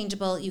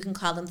interchangeable, you can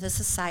call them the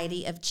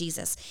Society of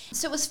Jesus.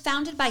 So it was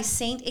founded by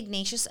Saint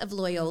Ignatius of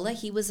Loyola.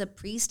 He was a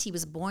priest. He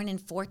was born in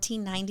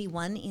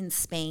 1491 in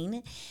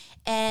Spain,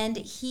 and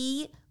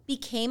he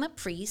became a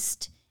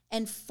priest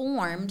and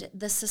formed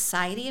the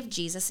Society of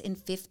Jesus in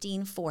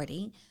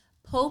 1540.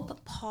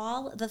 Pope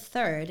Paul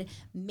III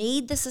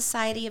made the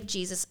Society of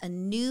Jesus a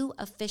new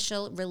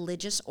official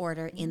religious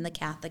order in the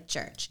Catholic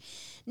Church.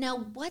 Now,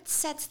 what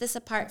sets this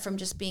apart from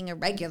just being a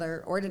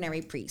regular,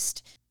 ordinary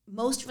priest?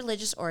 Most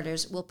religious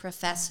orders will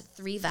profess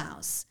 3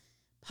 vows: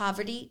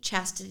 poverty,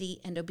 chastity,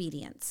 and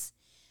obedience.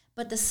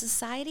 But the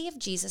Society of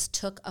Jesus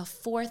took a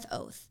fourth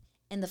oath,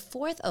 and the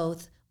fourth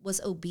oath was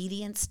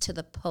obedience to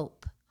the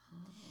Pope.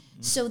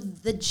 So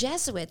the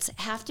Jesuits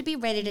have to be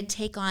ready to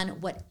take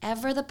on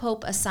whatever the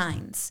Pope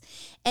assigns.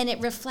 And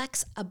it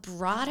reflects a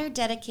broader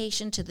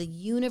dedication to the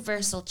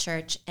universal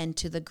church and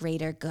to the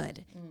greater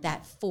good,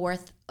 that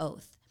fourth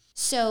oath.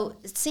 So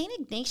St.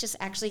 Ignatius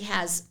actually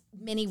has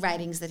many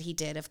writings that he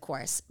did, of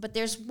course, but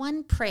there's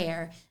one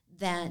prayer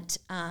that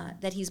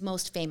he's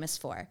most famous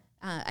for.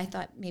 I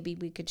thought maybe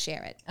we could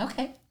share it.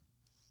 Okay.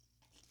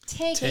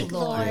 Take,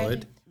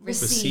 Lord,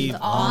 receive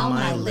all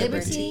my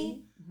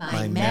liberty,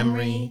 my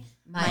memory,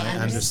 my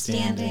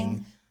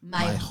understanding,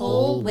 my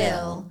whole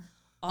will,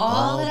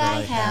 all that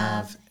I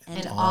have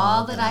and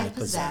all that I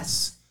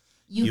possess.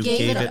 You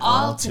gave it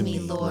all to me,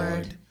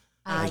 Lord.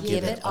 I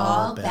give it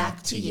all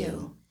back to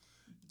you.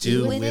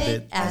 Do with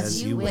it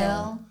as you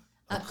will,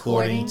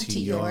 according to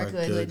your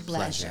good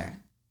pleasure.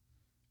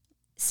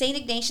 St.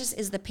 Ignatius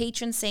is the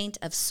patron saint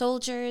of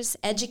soldiers,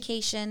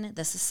 education,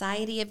 the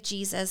Society of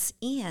Jesus,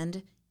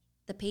 and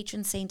the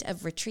patron saint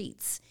of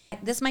retreats.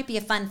 This might be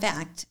a fun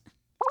fact,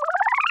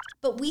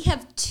 but we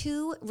have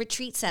 2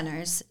 retreat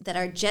centers that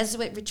are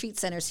Jesuit retreat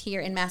centers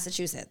here in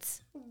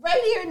Massachusetts.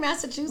 Right here in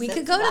Massachusetts. We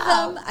could go to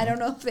them. I don't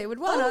know if they would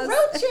want us.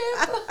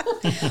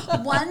 Road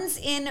trip. One's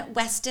in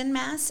Weston,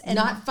 Mass. And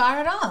Not far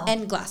at all.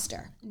 And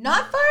Gloucester.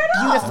 Not far at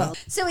all. Beautiful.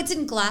 So it's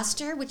in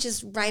Gloucester, which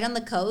is right on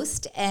the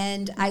coast,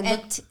 and I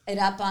looked it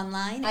up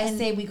online. I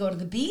say we go to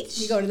the beach.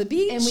 We go to the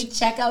beach. And we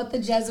check out the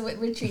Jesuit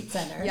Retreat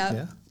Center. Yep.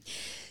 Yeah.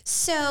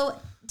 So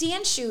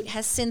Dan Schutt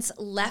has since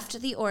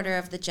left the Order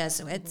of the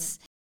Jesuits.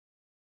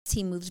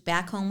 He moved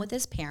back home with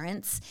his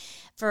parents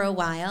for a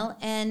while,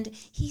 and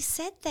he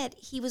said that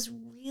he was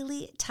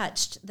really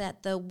touched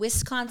that the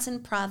Wisconsin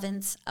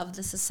province of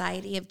the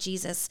Society of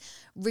Jesus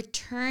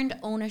returned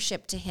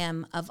ownership to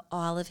him of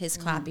all of his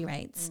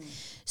copyrights.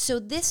 So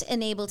this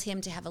enabled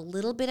him to have a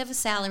little bit of a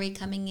salary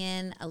coming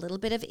in, a little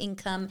bit of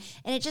income,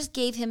 and it just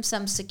gave him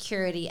some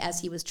security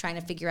as he was trying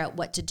to figure out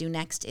what to do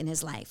next in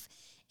his life.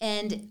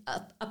 And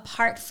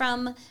apart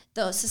from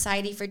the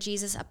Society for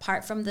Jesus,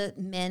 apart from the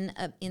men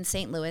in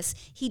St. Louis,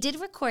 he did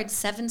record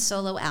 7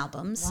 solo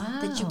albums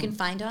that you can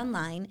find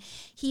online.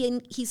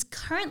 He's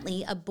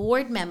currently a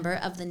board member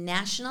of the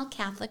National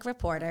Catholic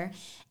Reporter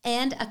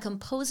and a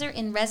composer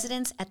in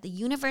residence at the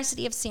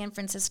University of San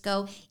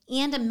Francisco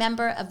and a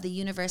member of the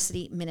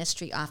University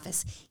Ministry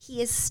Office.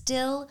 He is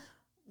still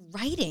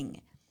writing.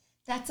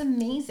 That's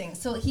amazing.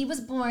 So he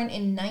was born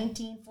in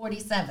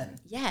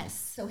 1947. Yes.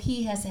 So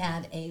he has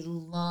had a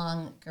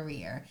long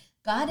career.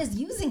 God is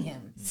using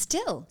him.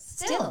 Still.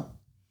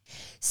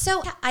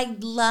 So I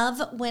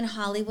love when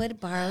Hollywood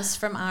borrows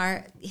from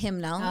our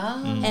hymnal.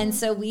 Oh. And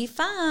so we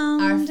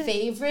found Our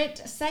favorite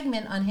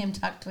segment on Hymn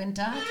Talk Twin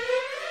Talk.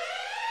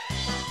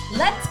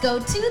 Let's go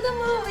to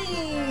the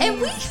movie.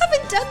 And we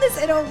haven't done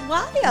this in a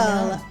while.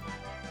 No.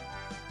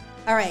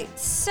 All right.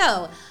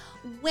 So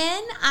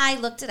when I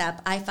looked it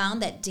up, I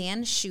found that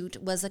Dan Schutt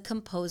was a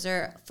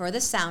composer for the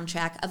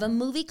soundtrack of a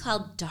movie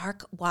called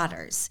Dark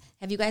Waters.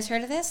 Have you guys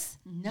heard of this?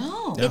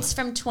 No. It's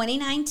from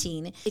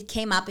 2019. It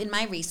came up in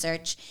my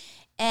research.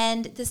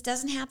 And this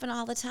doesn't happen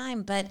all the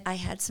time, but I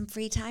had some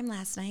free time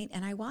last night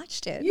and I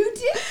watched it. You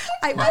did?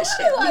 I watched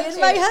it. Me and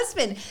my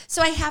husband.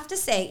 So I have to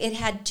say, it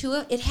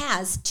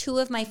has 2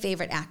 of my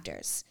favorite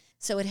actors.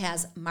 So it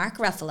has Mark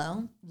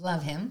Ruffalo.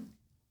 Love him.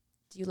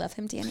 Do you love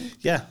him, Danny?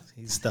 Yeah,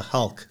 he's the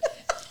Hulk.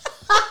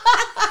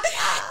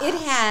 It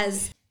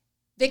has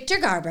Victor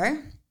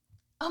Garber.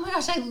 Oh my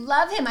gosh, I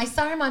love him. I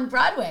saw him on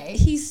Broadway.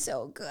 He's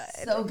so good.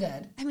 So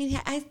good. I mean,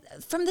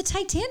 from the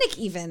Titanic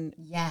even.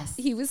 Yes.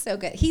 He was so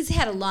good. He's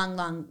had a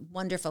long,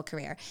 wonderful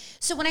career.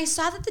 So when I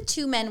saw that the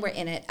 2 men were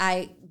in it,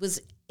 I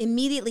was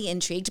immediately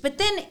intrigued. But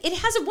then it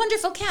has a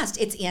wonderful cast.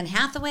 It's Anne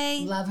Hathaway.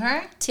 Love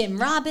her. Tim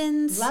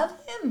Robbins. Love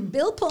him.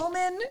 Bill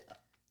Pullman.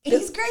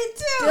 He's great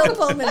too. Bill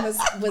Pullman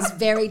was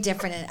very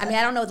different. I mean,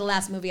 I don't know the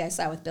last movie I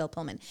saw with Bill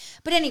Pullman.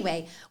 But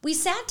anyway, we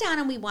sat down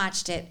and we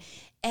watched it,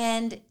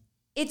 and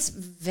it's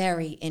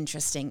very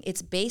interesting.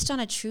 It's based on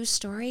a true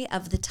story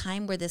of the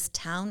time where this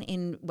town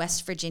in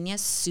West Virginia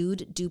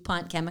sued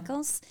DuPont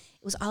Chemicals.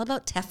 It was all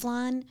about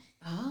Teflon.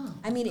 Oh.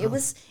 I mean, it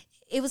was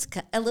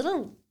a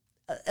little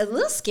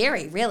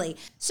scary, really.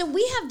 So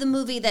we have the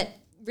movie that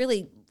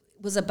really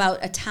was about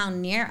a town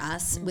near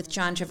us with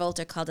John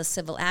Travolta called A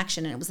Civil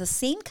Action, and it was the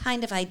same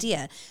kind of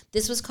idea.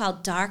 This was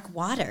called Dark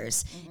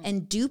Waters,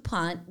 and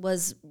DuPont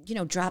was,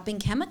 dropping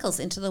chemicals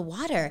into the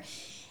water.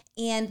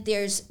 And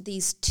there's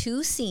these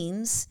 2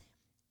 scenes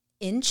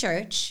in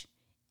church,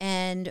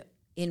 and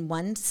in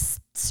one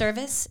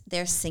service,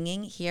 they're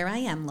singing "Here I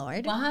Am,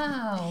 Lord."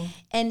 Wow.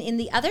 And in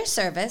the other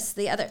service,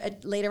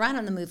 later on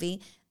in the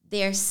movie,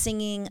 they're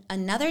singing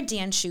another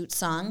Dan Schutt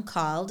song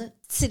called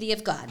 "City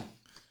of God."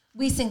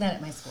 We sing that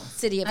at my school.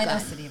 City of God. I know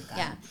City of God.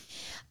 Yeah.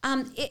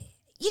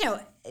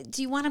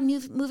 Do you want a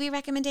movie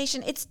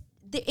recommendation? It's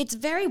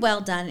very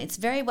well done. It's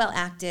very well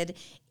acted.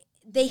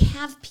 They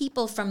have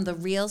people from the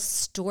real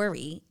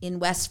story in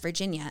West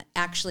Virginia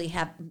actually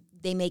have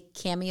they make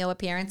cameo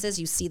appearances.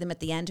 You see them at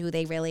the end, who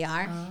they really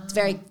are. It's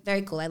very,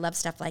 very cool. I love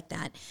stuff like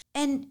that.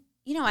 And,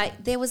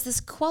 there was this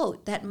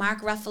quote that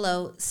Mark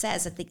Ruffalo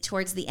says, I think,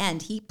 towards the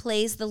end. He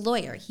plays the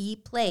lawyer. He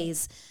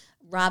plays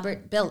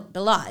Robert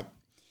Bilod.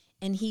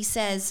 And he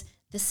says,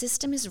 the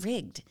system is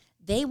rigged.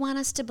 They want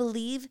us to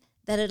believe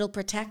that it'll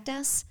protect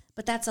us,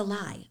 but that's a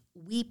lie.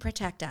 We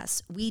protect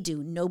us. We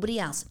do. Nobody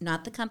else.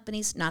 Not the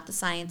companies, not the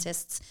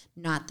scientists,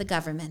 not the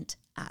government.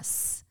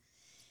 Us.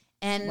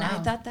 And I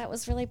thought that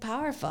was really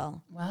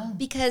powerful. Wow.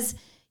 Because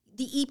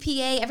the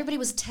EPA, everybody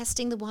was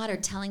testing the water,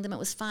 telling them it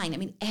was fine. I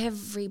mean,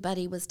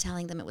 everybody was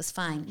telling them it was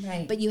fine.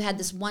 Right. But you had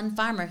this one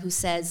farmer who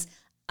says,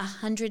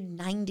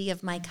 190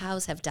 of my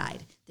cows have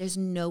died. There's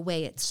no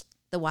way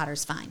the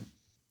water's fine.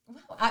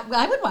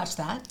 I would watch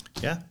that.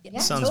 Yeah.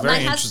 Sounds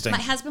very interesting.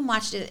 My husband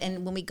watched it,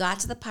 and when we got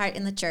to the part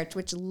in the church,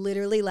 which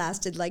literally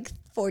lasted like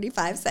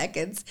 45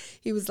 seconds,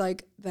 he was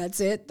like, that's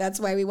it. That's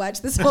why we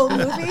watched this whole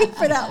movie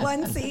for that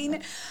one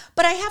scene.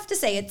 But I have to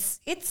say,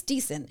 it's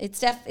decent.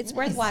 It's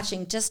worth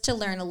watching just to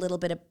learn a little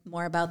bit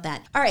more about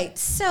that. All right,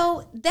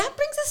 so that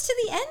brings us to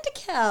the end,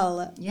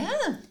 Kel.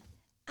 Yeah.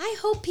 I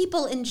hope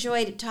people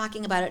enjoyed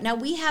talking about it. Now,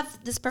 we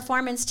have this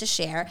performance to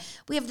share.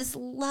 We have this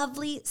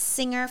lovely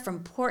singer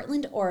from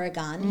Portland,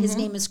 Oregon. His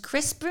name is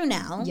Chris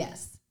Brunel.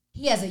 Yes.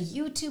 He has a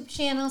YouTube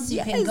channel, so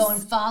you can go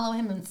and follow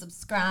him and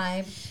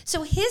subscribe.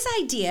 So his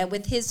idea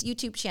with his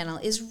YouTube channel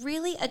is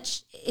really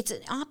it's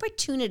an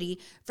opportunity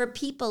for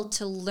people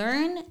to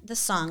learn the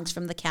songs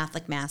from the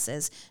Catholic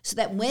Masses so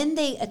that when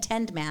they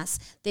attend Mass,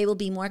 they will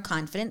be more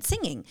confident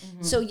singing.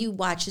 Mm-hmm. So you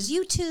watch his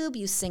YouTube,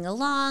 you sing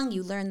along,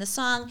 you learn the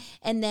song,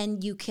 and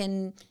then you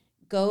can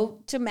go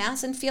to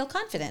Mass and feel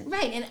confident.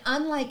 Right, and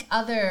unlike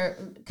other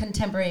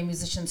contemporary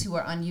musicians who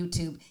are on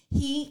YouTube,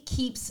 he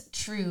keeps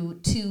true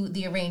to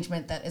the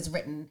arrangement that is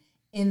written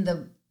in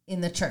the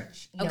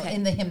church,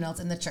 in the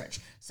hymnals in the church.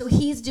 So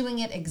he's doing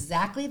it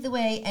exactly the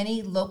way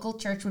any local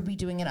church would be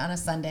doing it on a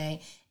Sunday.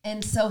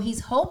 And so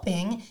he's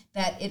hoping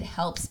that it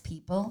helps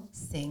people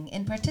sing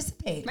and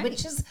participate,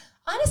 which is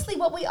honestly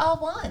what we all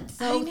want.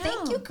 So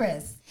thank you,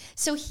 Chris.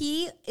 So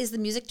he is the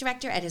music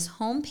director at his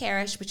home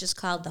parish, which is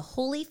called the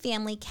Holy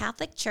Family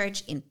Catholic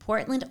Church in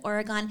Portland,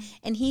 Oregon.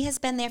 And he has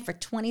been there for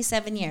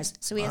 27 years.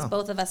 So he has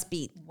both of us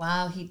beat.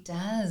 Wow, he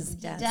does.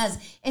 He does.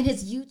 And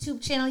his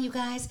YouTube channel, you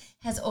guys,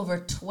 has over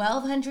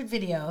 1,200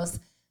 videos.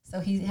 So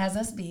he has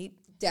us beat.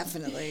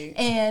 Definitely.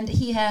 And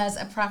he has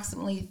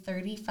approximately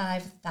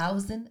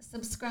 35,000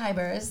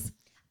 subscribers.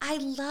 I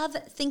love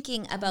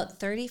thinking about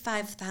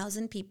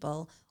 35,000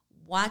 people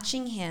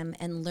watching him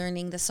and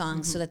learning the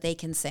songs so that they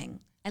can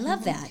sing. I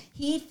love that.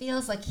 He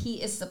feels like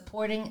he is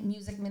supporting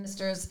music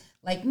ministers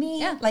like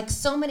me, like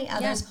so many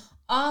others,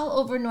 all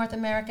over North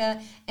America.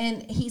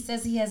 And he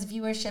says he has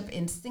viewership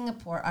in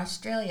Singapore,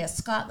 Australia,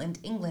 Scotland,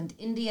 England,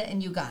 India,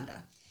 and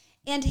Uganda.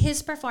 And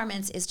his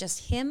performance is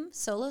just him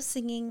solo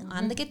singing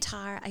on the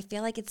guitar. I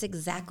feel like it's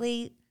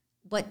exactly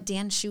what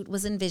Dan Shute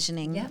was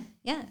envisioning.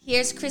 Yeah.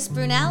 Here's Chris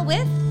Brunel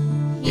with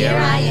Here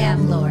I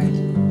Am, Lord.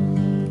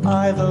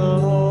 I, the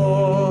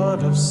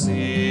Lord of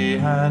sea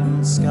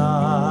and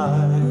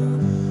sky,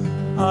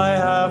 I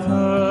have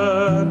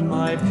heard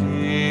my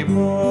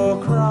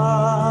people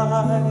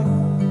cry,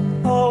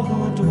 all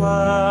who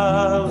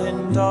dwell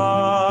in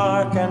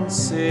dark and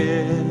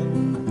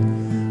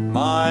sin,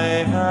 my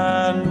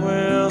hand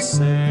will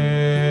save.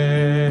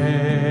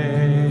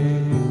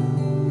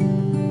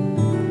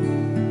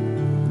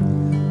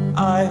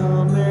 I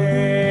who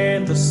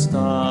made the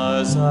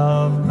stars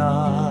of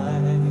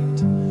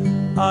night,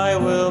 I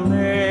will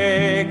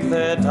make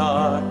their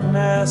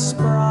darkness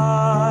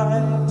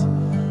bright.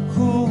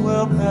 Who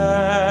will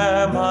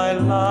bear my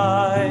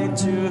light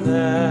to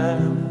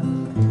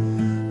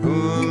them?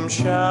 Whom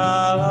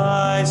shall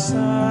I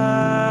send?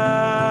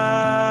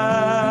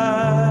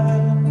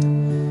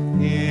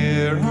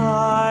 Here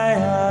I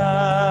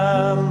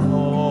am,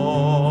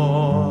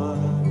 Lord.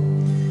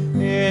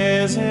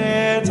 Is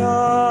it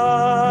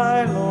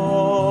I,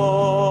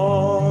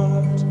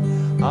 Lord?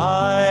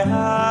 I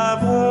have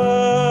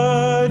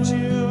heard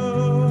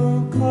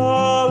you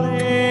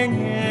calling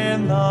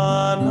in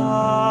the night.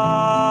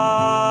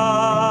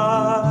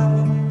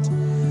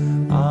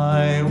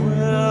 I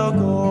will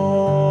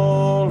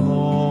go,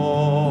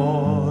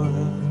 Lord,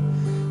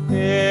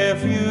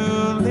 if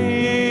you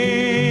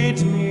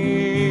lead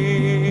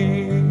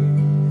me.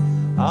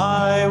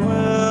 I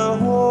will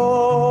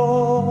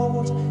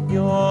hold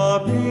your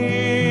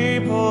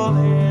people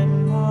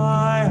in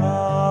my heart.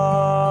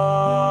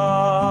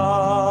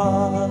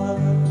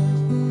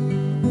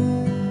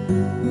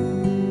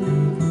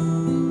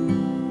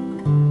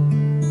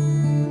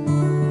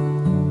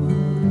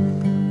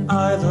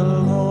 I, the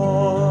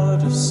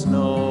Lord of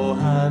snow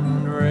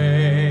and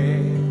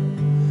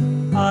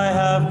rain, I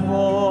have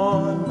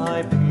borne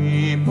my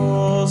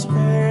people's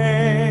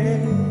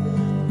pain.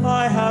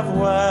 I have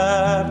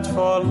wept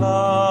for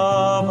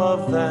love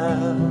of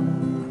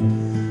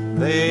them.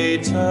 They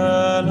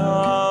turn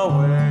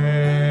away.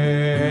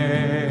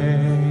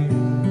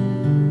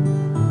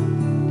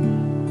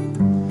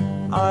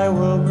 I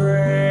will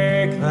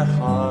break the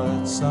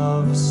hearts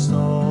of stone.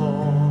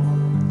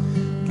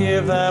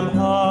 Give them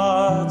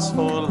hearts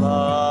for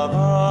love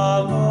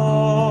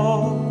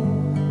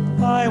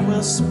alone. I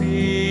will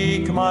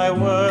speak my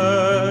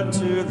word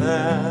to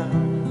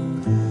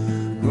them.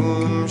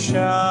 Whom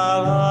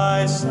shall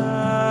I send?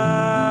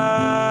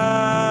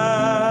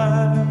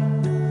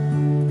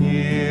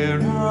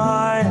 Here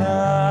I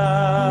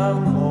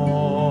am,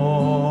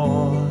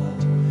 Lord.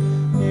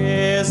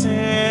 Is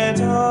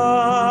it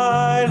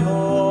I,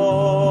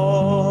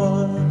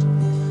 Lord?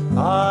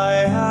 I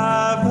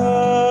have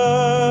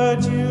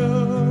heard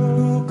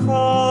you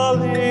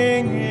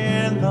calling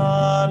in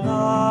the night.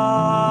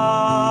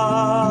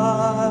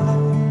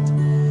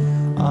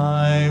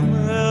 I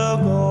will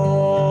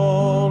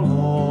go,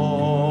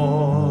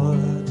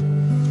 Lord,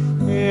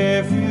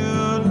 if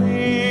you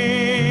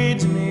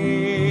lead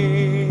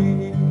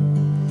me.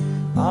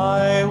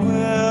 I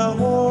will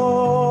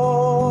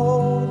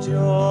hold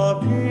your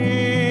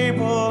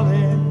people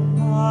in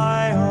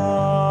my heart.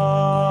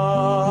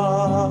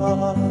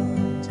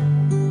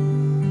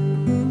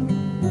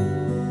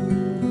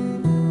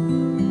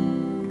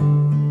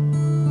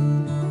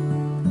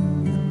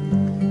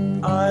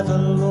 I, the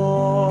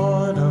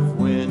Lord of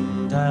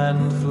wind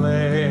and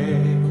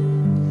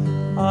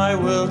flame, I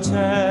will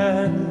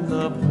tend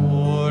the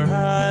poor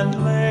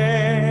and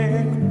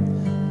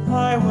lame.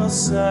 I will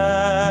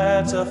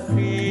set a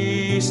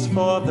feast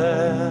for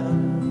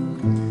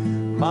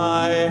them.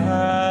 My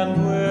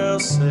hand will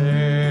save.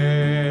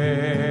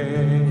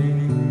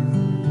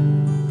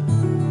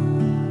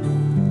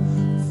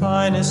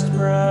 Finest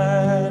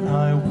bread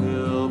I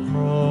will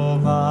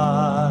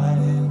provide,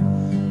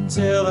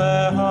 till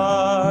their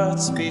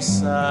hearts be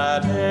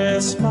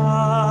satisfied.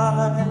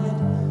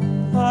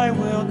 I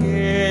will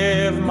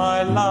give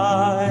my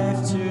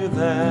life to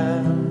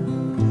them.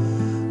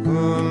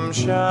 Whom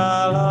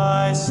shall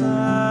I send?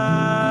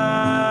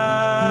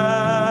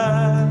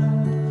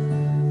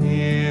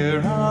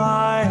 Here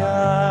I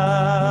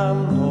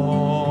am,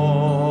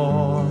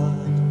 Lord.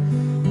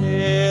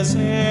 Is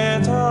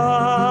it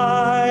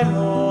I,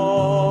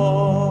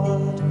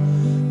 Lord?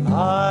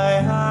 I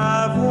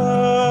have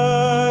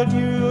heard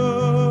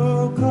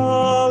you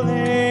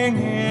calling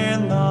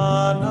in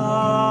the night.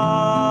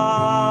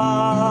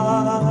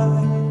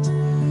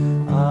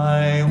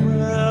 I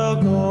will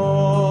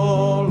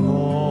go,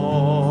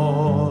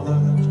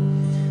 Lord,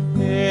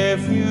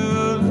 if you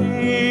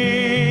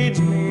lead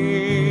me.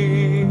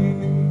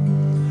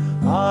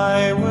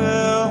 I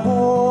will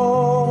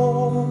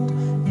hold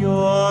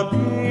your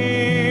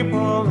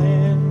people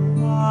in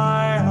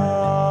my heart.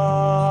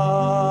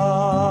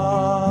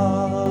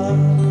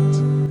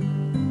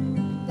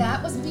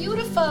 That was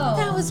beautiful.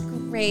 That was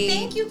great.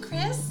 Thank you,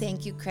 Chris.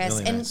 Thank you, Chris.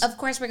 Really and nice. of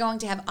course, we're going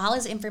to have all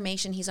his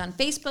information. He's on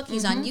Facebook.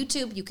 He's on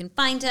YouTube. You can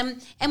find him.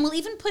 And we'll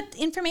even put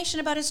information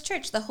about his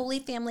church, the Holy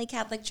Family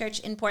Catholic Church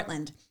in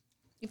Portland.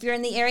 If you're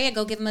in the area,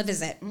 go give him a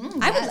visit.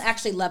 I would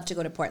actually love to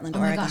go to Portland, Oh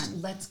my Oregon. gosh,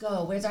 let's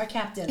go. Where's our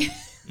captain?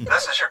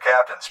 This is your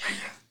captain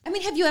speaking. I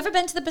mean, have you ever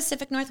been to the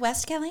Pacific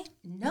Northwest, Kelly?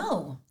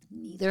 No.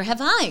 Neither have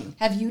I.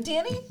 Have you,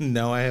 Danny?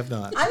 No, I have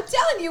not. I'm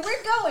telling you,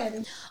 we're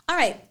going. All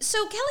right.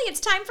 So, Kelly, it's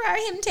time for our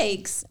hymn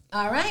takes.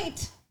 All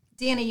right.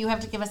 Danny, you have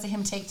to give us a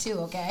hymn take too,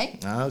 okay?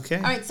 Okay.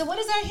 All right, so what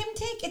is our hymn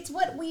take? It's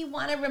what we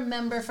want to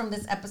remember from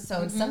this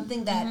episode,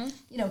 something that,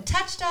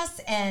 touched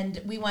us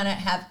and we want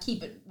to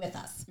keep it with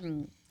us.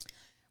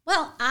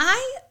 Well,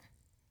 I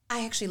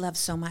actually love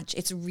so much.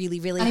 It's really,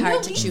 really I know,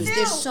 hard to me choose. too,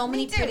 There's so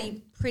me many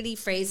too. pretty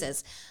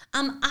phrases.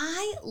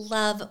 I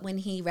love when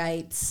he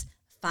writes,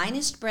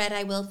 "Finest bread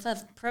I will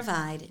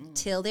provide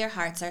till their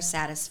hearts are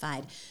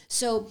satisfied."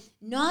 So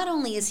not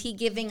only is he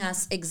giving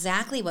us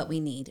exactly what we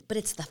need, but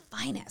it's the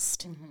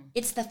finest.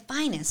 It's the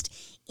finest.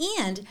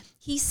 And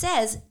he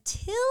says,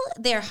 till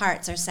their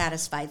hearts are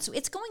satisfied. So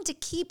it's going to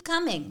keep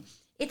coming.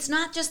 It's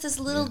not just this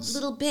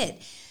little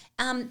bit.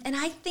 And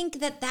I think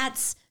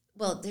that's,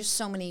 well, there's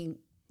so many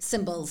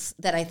symbols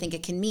that I think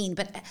it can mean,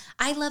 but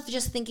I love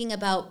just thinking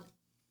about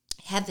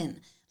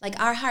heaven. Like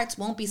our hearts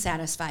won't be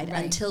satisfied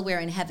until we're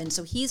in heaven.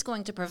 So he's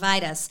going to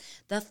provide us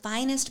the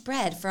finest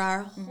bread for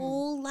our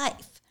whole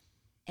life.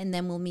 And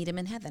then we'll meet him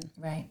in heaven.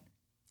 Right.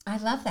 I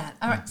love that.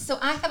 All right, so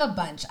I have a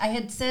bunch. I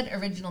had said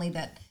originally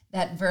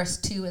that verse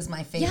 2 is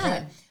my favorite,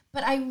 Yeah.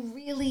 but I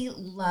really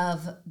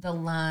love the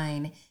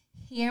line,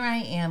 "Here I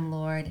am,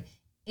 Lord,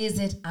 is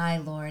it I,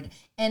 Lord?"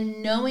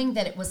 And knowing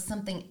that it was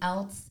something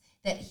else,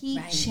 that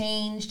he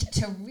changed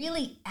to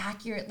really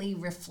accurately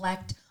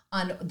reflect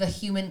on the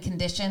human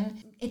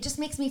condition, it just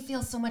makes me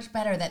feel so much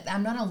better that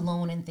I'm not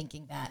alone in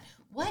thinking that.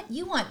 What?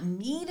 You want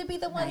me to be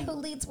the one who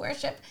leads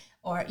worship?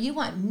 Or you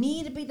want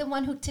me to be the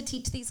one to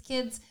teach these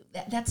kids?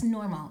 That's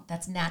normal.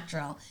 That's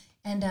natural.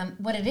 And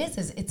what it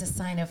is it's a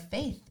sign of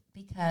faith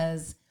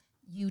because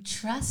you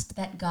trust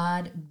that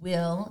God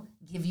will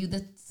give you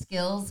the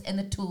skills and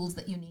the tools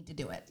that you need to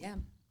do it. Yeah.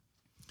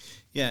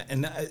 Yeah,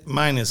 and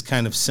mine is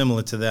kind of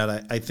similar to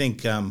that. I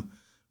think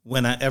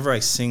whenever I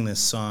sing this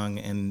song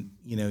and,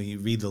 you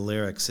read the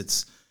lyrics,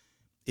 it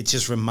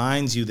just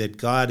reminds you that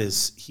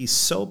he's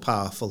so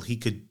powerful. He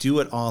could do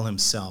it all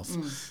himself,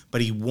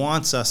 but he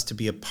wants us to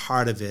be a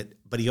part of it,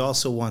 but he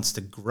also wants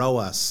to grow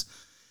us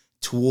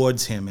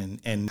towards him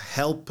and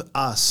help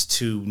us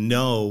to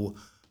know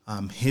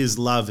his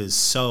love is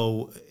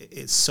so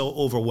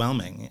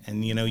overwhelming.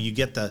 And, you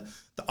get the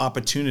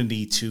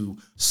opportunity to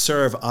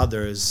serve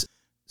others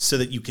so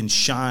that you can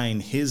shine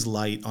his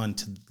light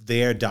onto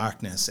their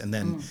darkness, and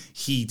then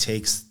he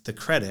takes the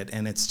credit.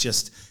 And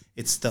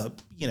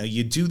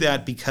you do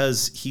that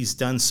because he's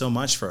done so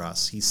much for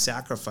us. He's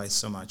sacrificed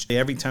so much.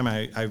 Every time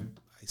I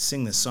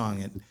sing this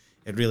song,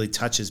 it really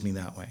touches me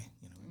that way.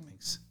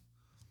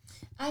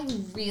 I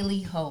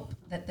really hope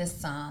that this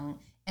song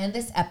and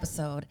this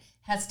episode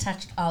has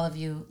touched all of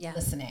you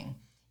listening.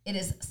 It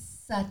is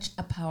such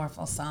a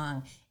powerful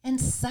song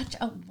and such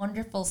a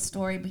wonderful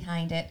story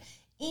behind it,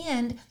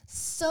 and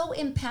so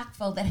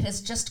impactful that it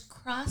has just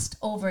crossed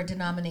over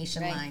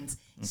denomination lines.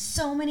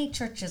 So many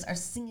churches are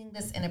singing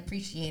this and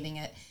appreciating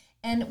it.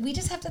 And we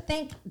just have to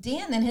thank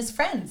Dan and his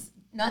friends.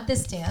 Not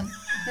this Dan.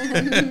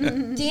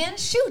 Dan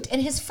Shute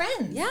and his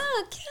friends. Yeah,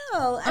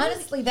 cool.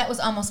 Honestly, that was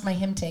almost my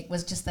hymn take,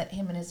 was just that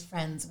him and his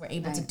friends were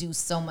able to do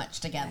so much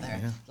together.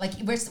 Yeah. Like,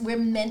 we're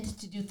meant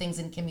to do things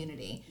in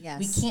community. Yes.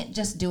 We can't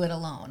just do it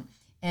alone.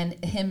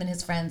 And him and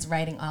his friends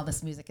writing all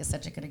this music is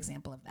such a good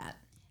example of that.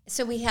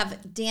 So we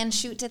have Dan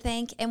Shute to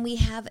thank, and we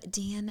have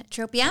Dan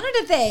Tropiano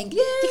to thank. Yay,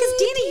 because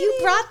Danny, you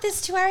brought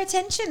this to our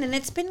attention, and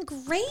it's been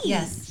great.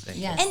 Yes.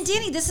 And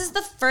Danny, this is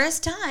the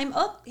first time,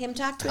 Hymn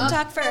Talk, Twin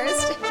Talk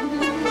first,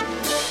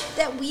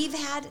 that we've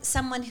had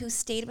someone who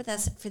stayed with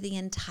us for the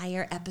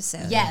entire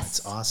episode. Yes.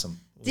 It's awesome.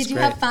 Did you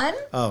have fun?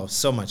 Oh,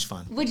 so much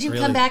fun. Would you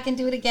come back and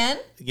do it again?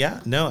 Yeah,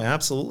 no,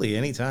 absolutely.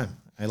 Anytime.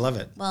 I love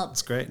it. Well,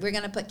 it's great. We're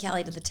going to put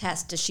Kelly to the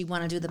test. Does she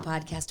want to do the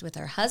podcast with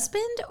her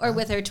husband or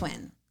with her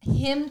twin?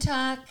 Hymn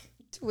Talk.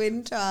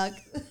 Twin Talk.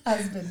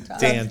 Husband Talk.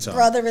 Dan Talk.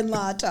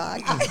 Brother-in-law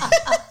talk.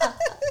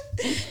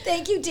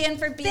 Thank you, Dan,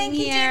 for being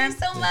here. Thank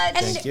you, Danny, so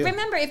much. And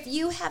remember, if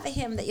you have a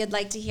hymn that you'd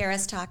like to hear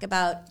us talk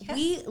about,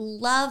 we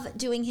love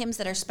doing hymns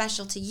that are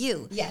special to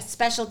you. Yes.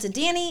 Special to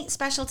Danny,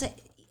 special to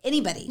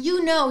anybody.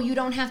 You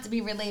don't have to be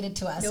related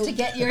to us to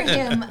get your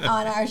hymn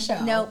on our show.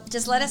 No,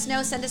 just let us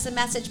know. Send us a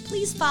message.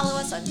 Please follow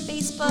us on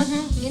Facebook,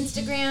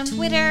 Instagram,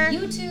 Twitter,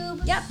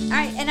 YouTube. Yep. All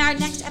right. And our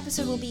next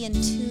episode will be in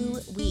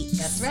 2 weeks.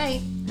 That's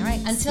right. All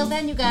right. Until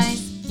then, you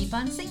guys, keep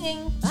on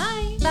singing.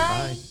 Bye.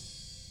 Bye. Bye.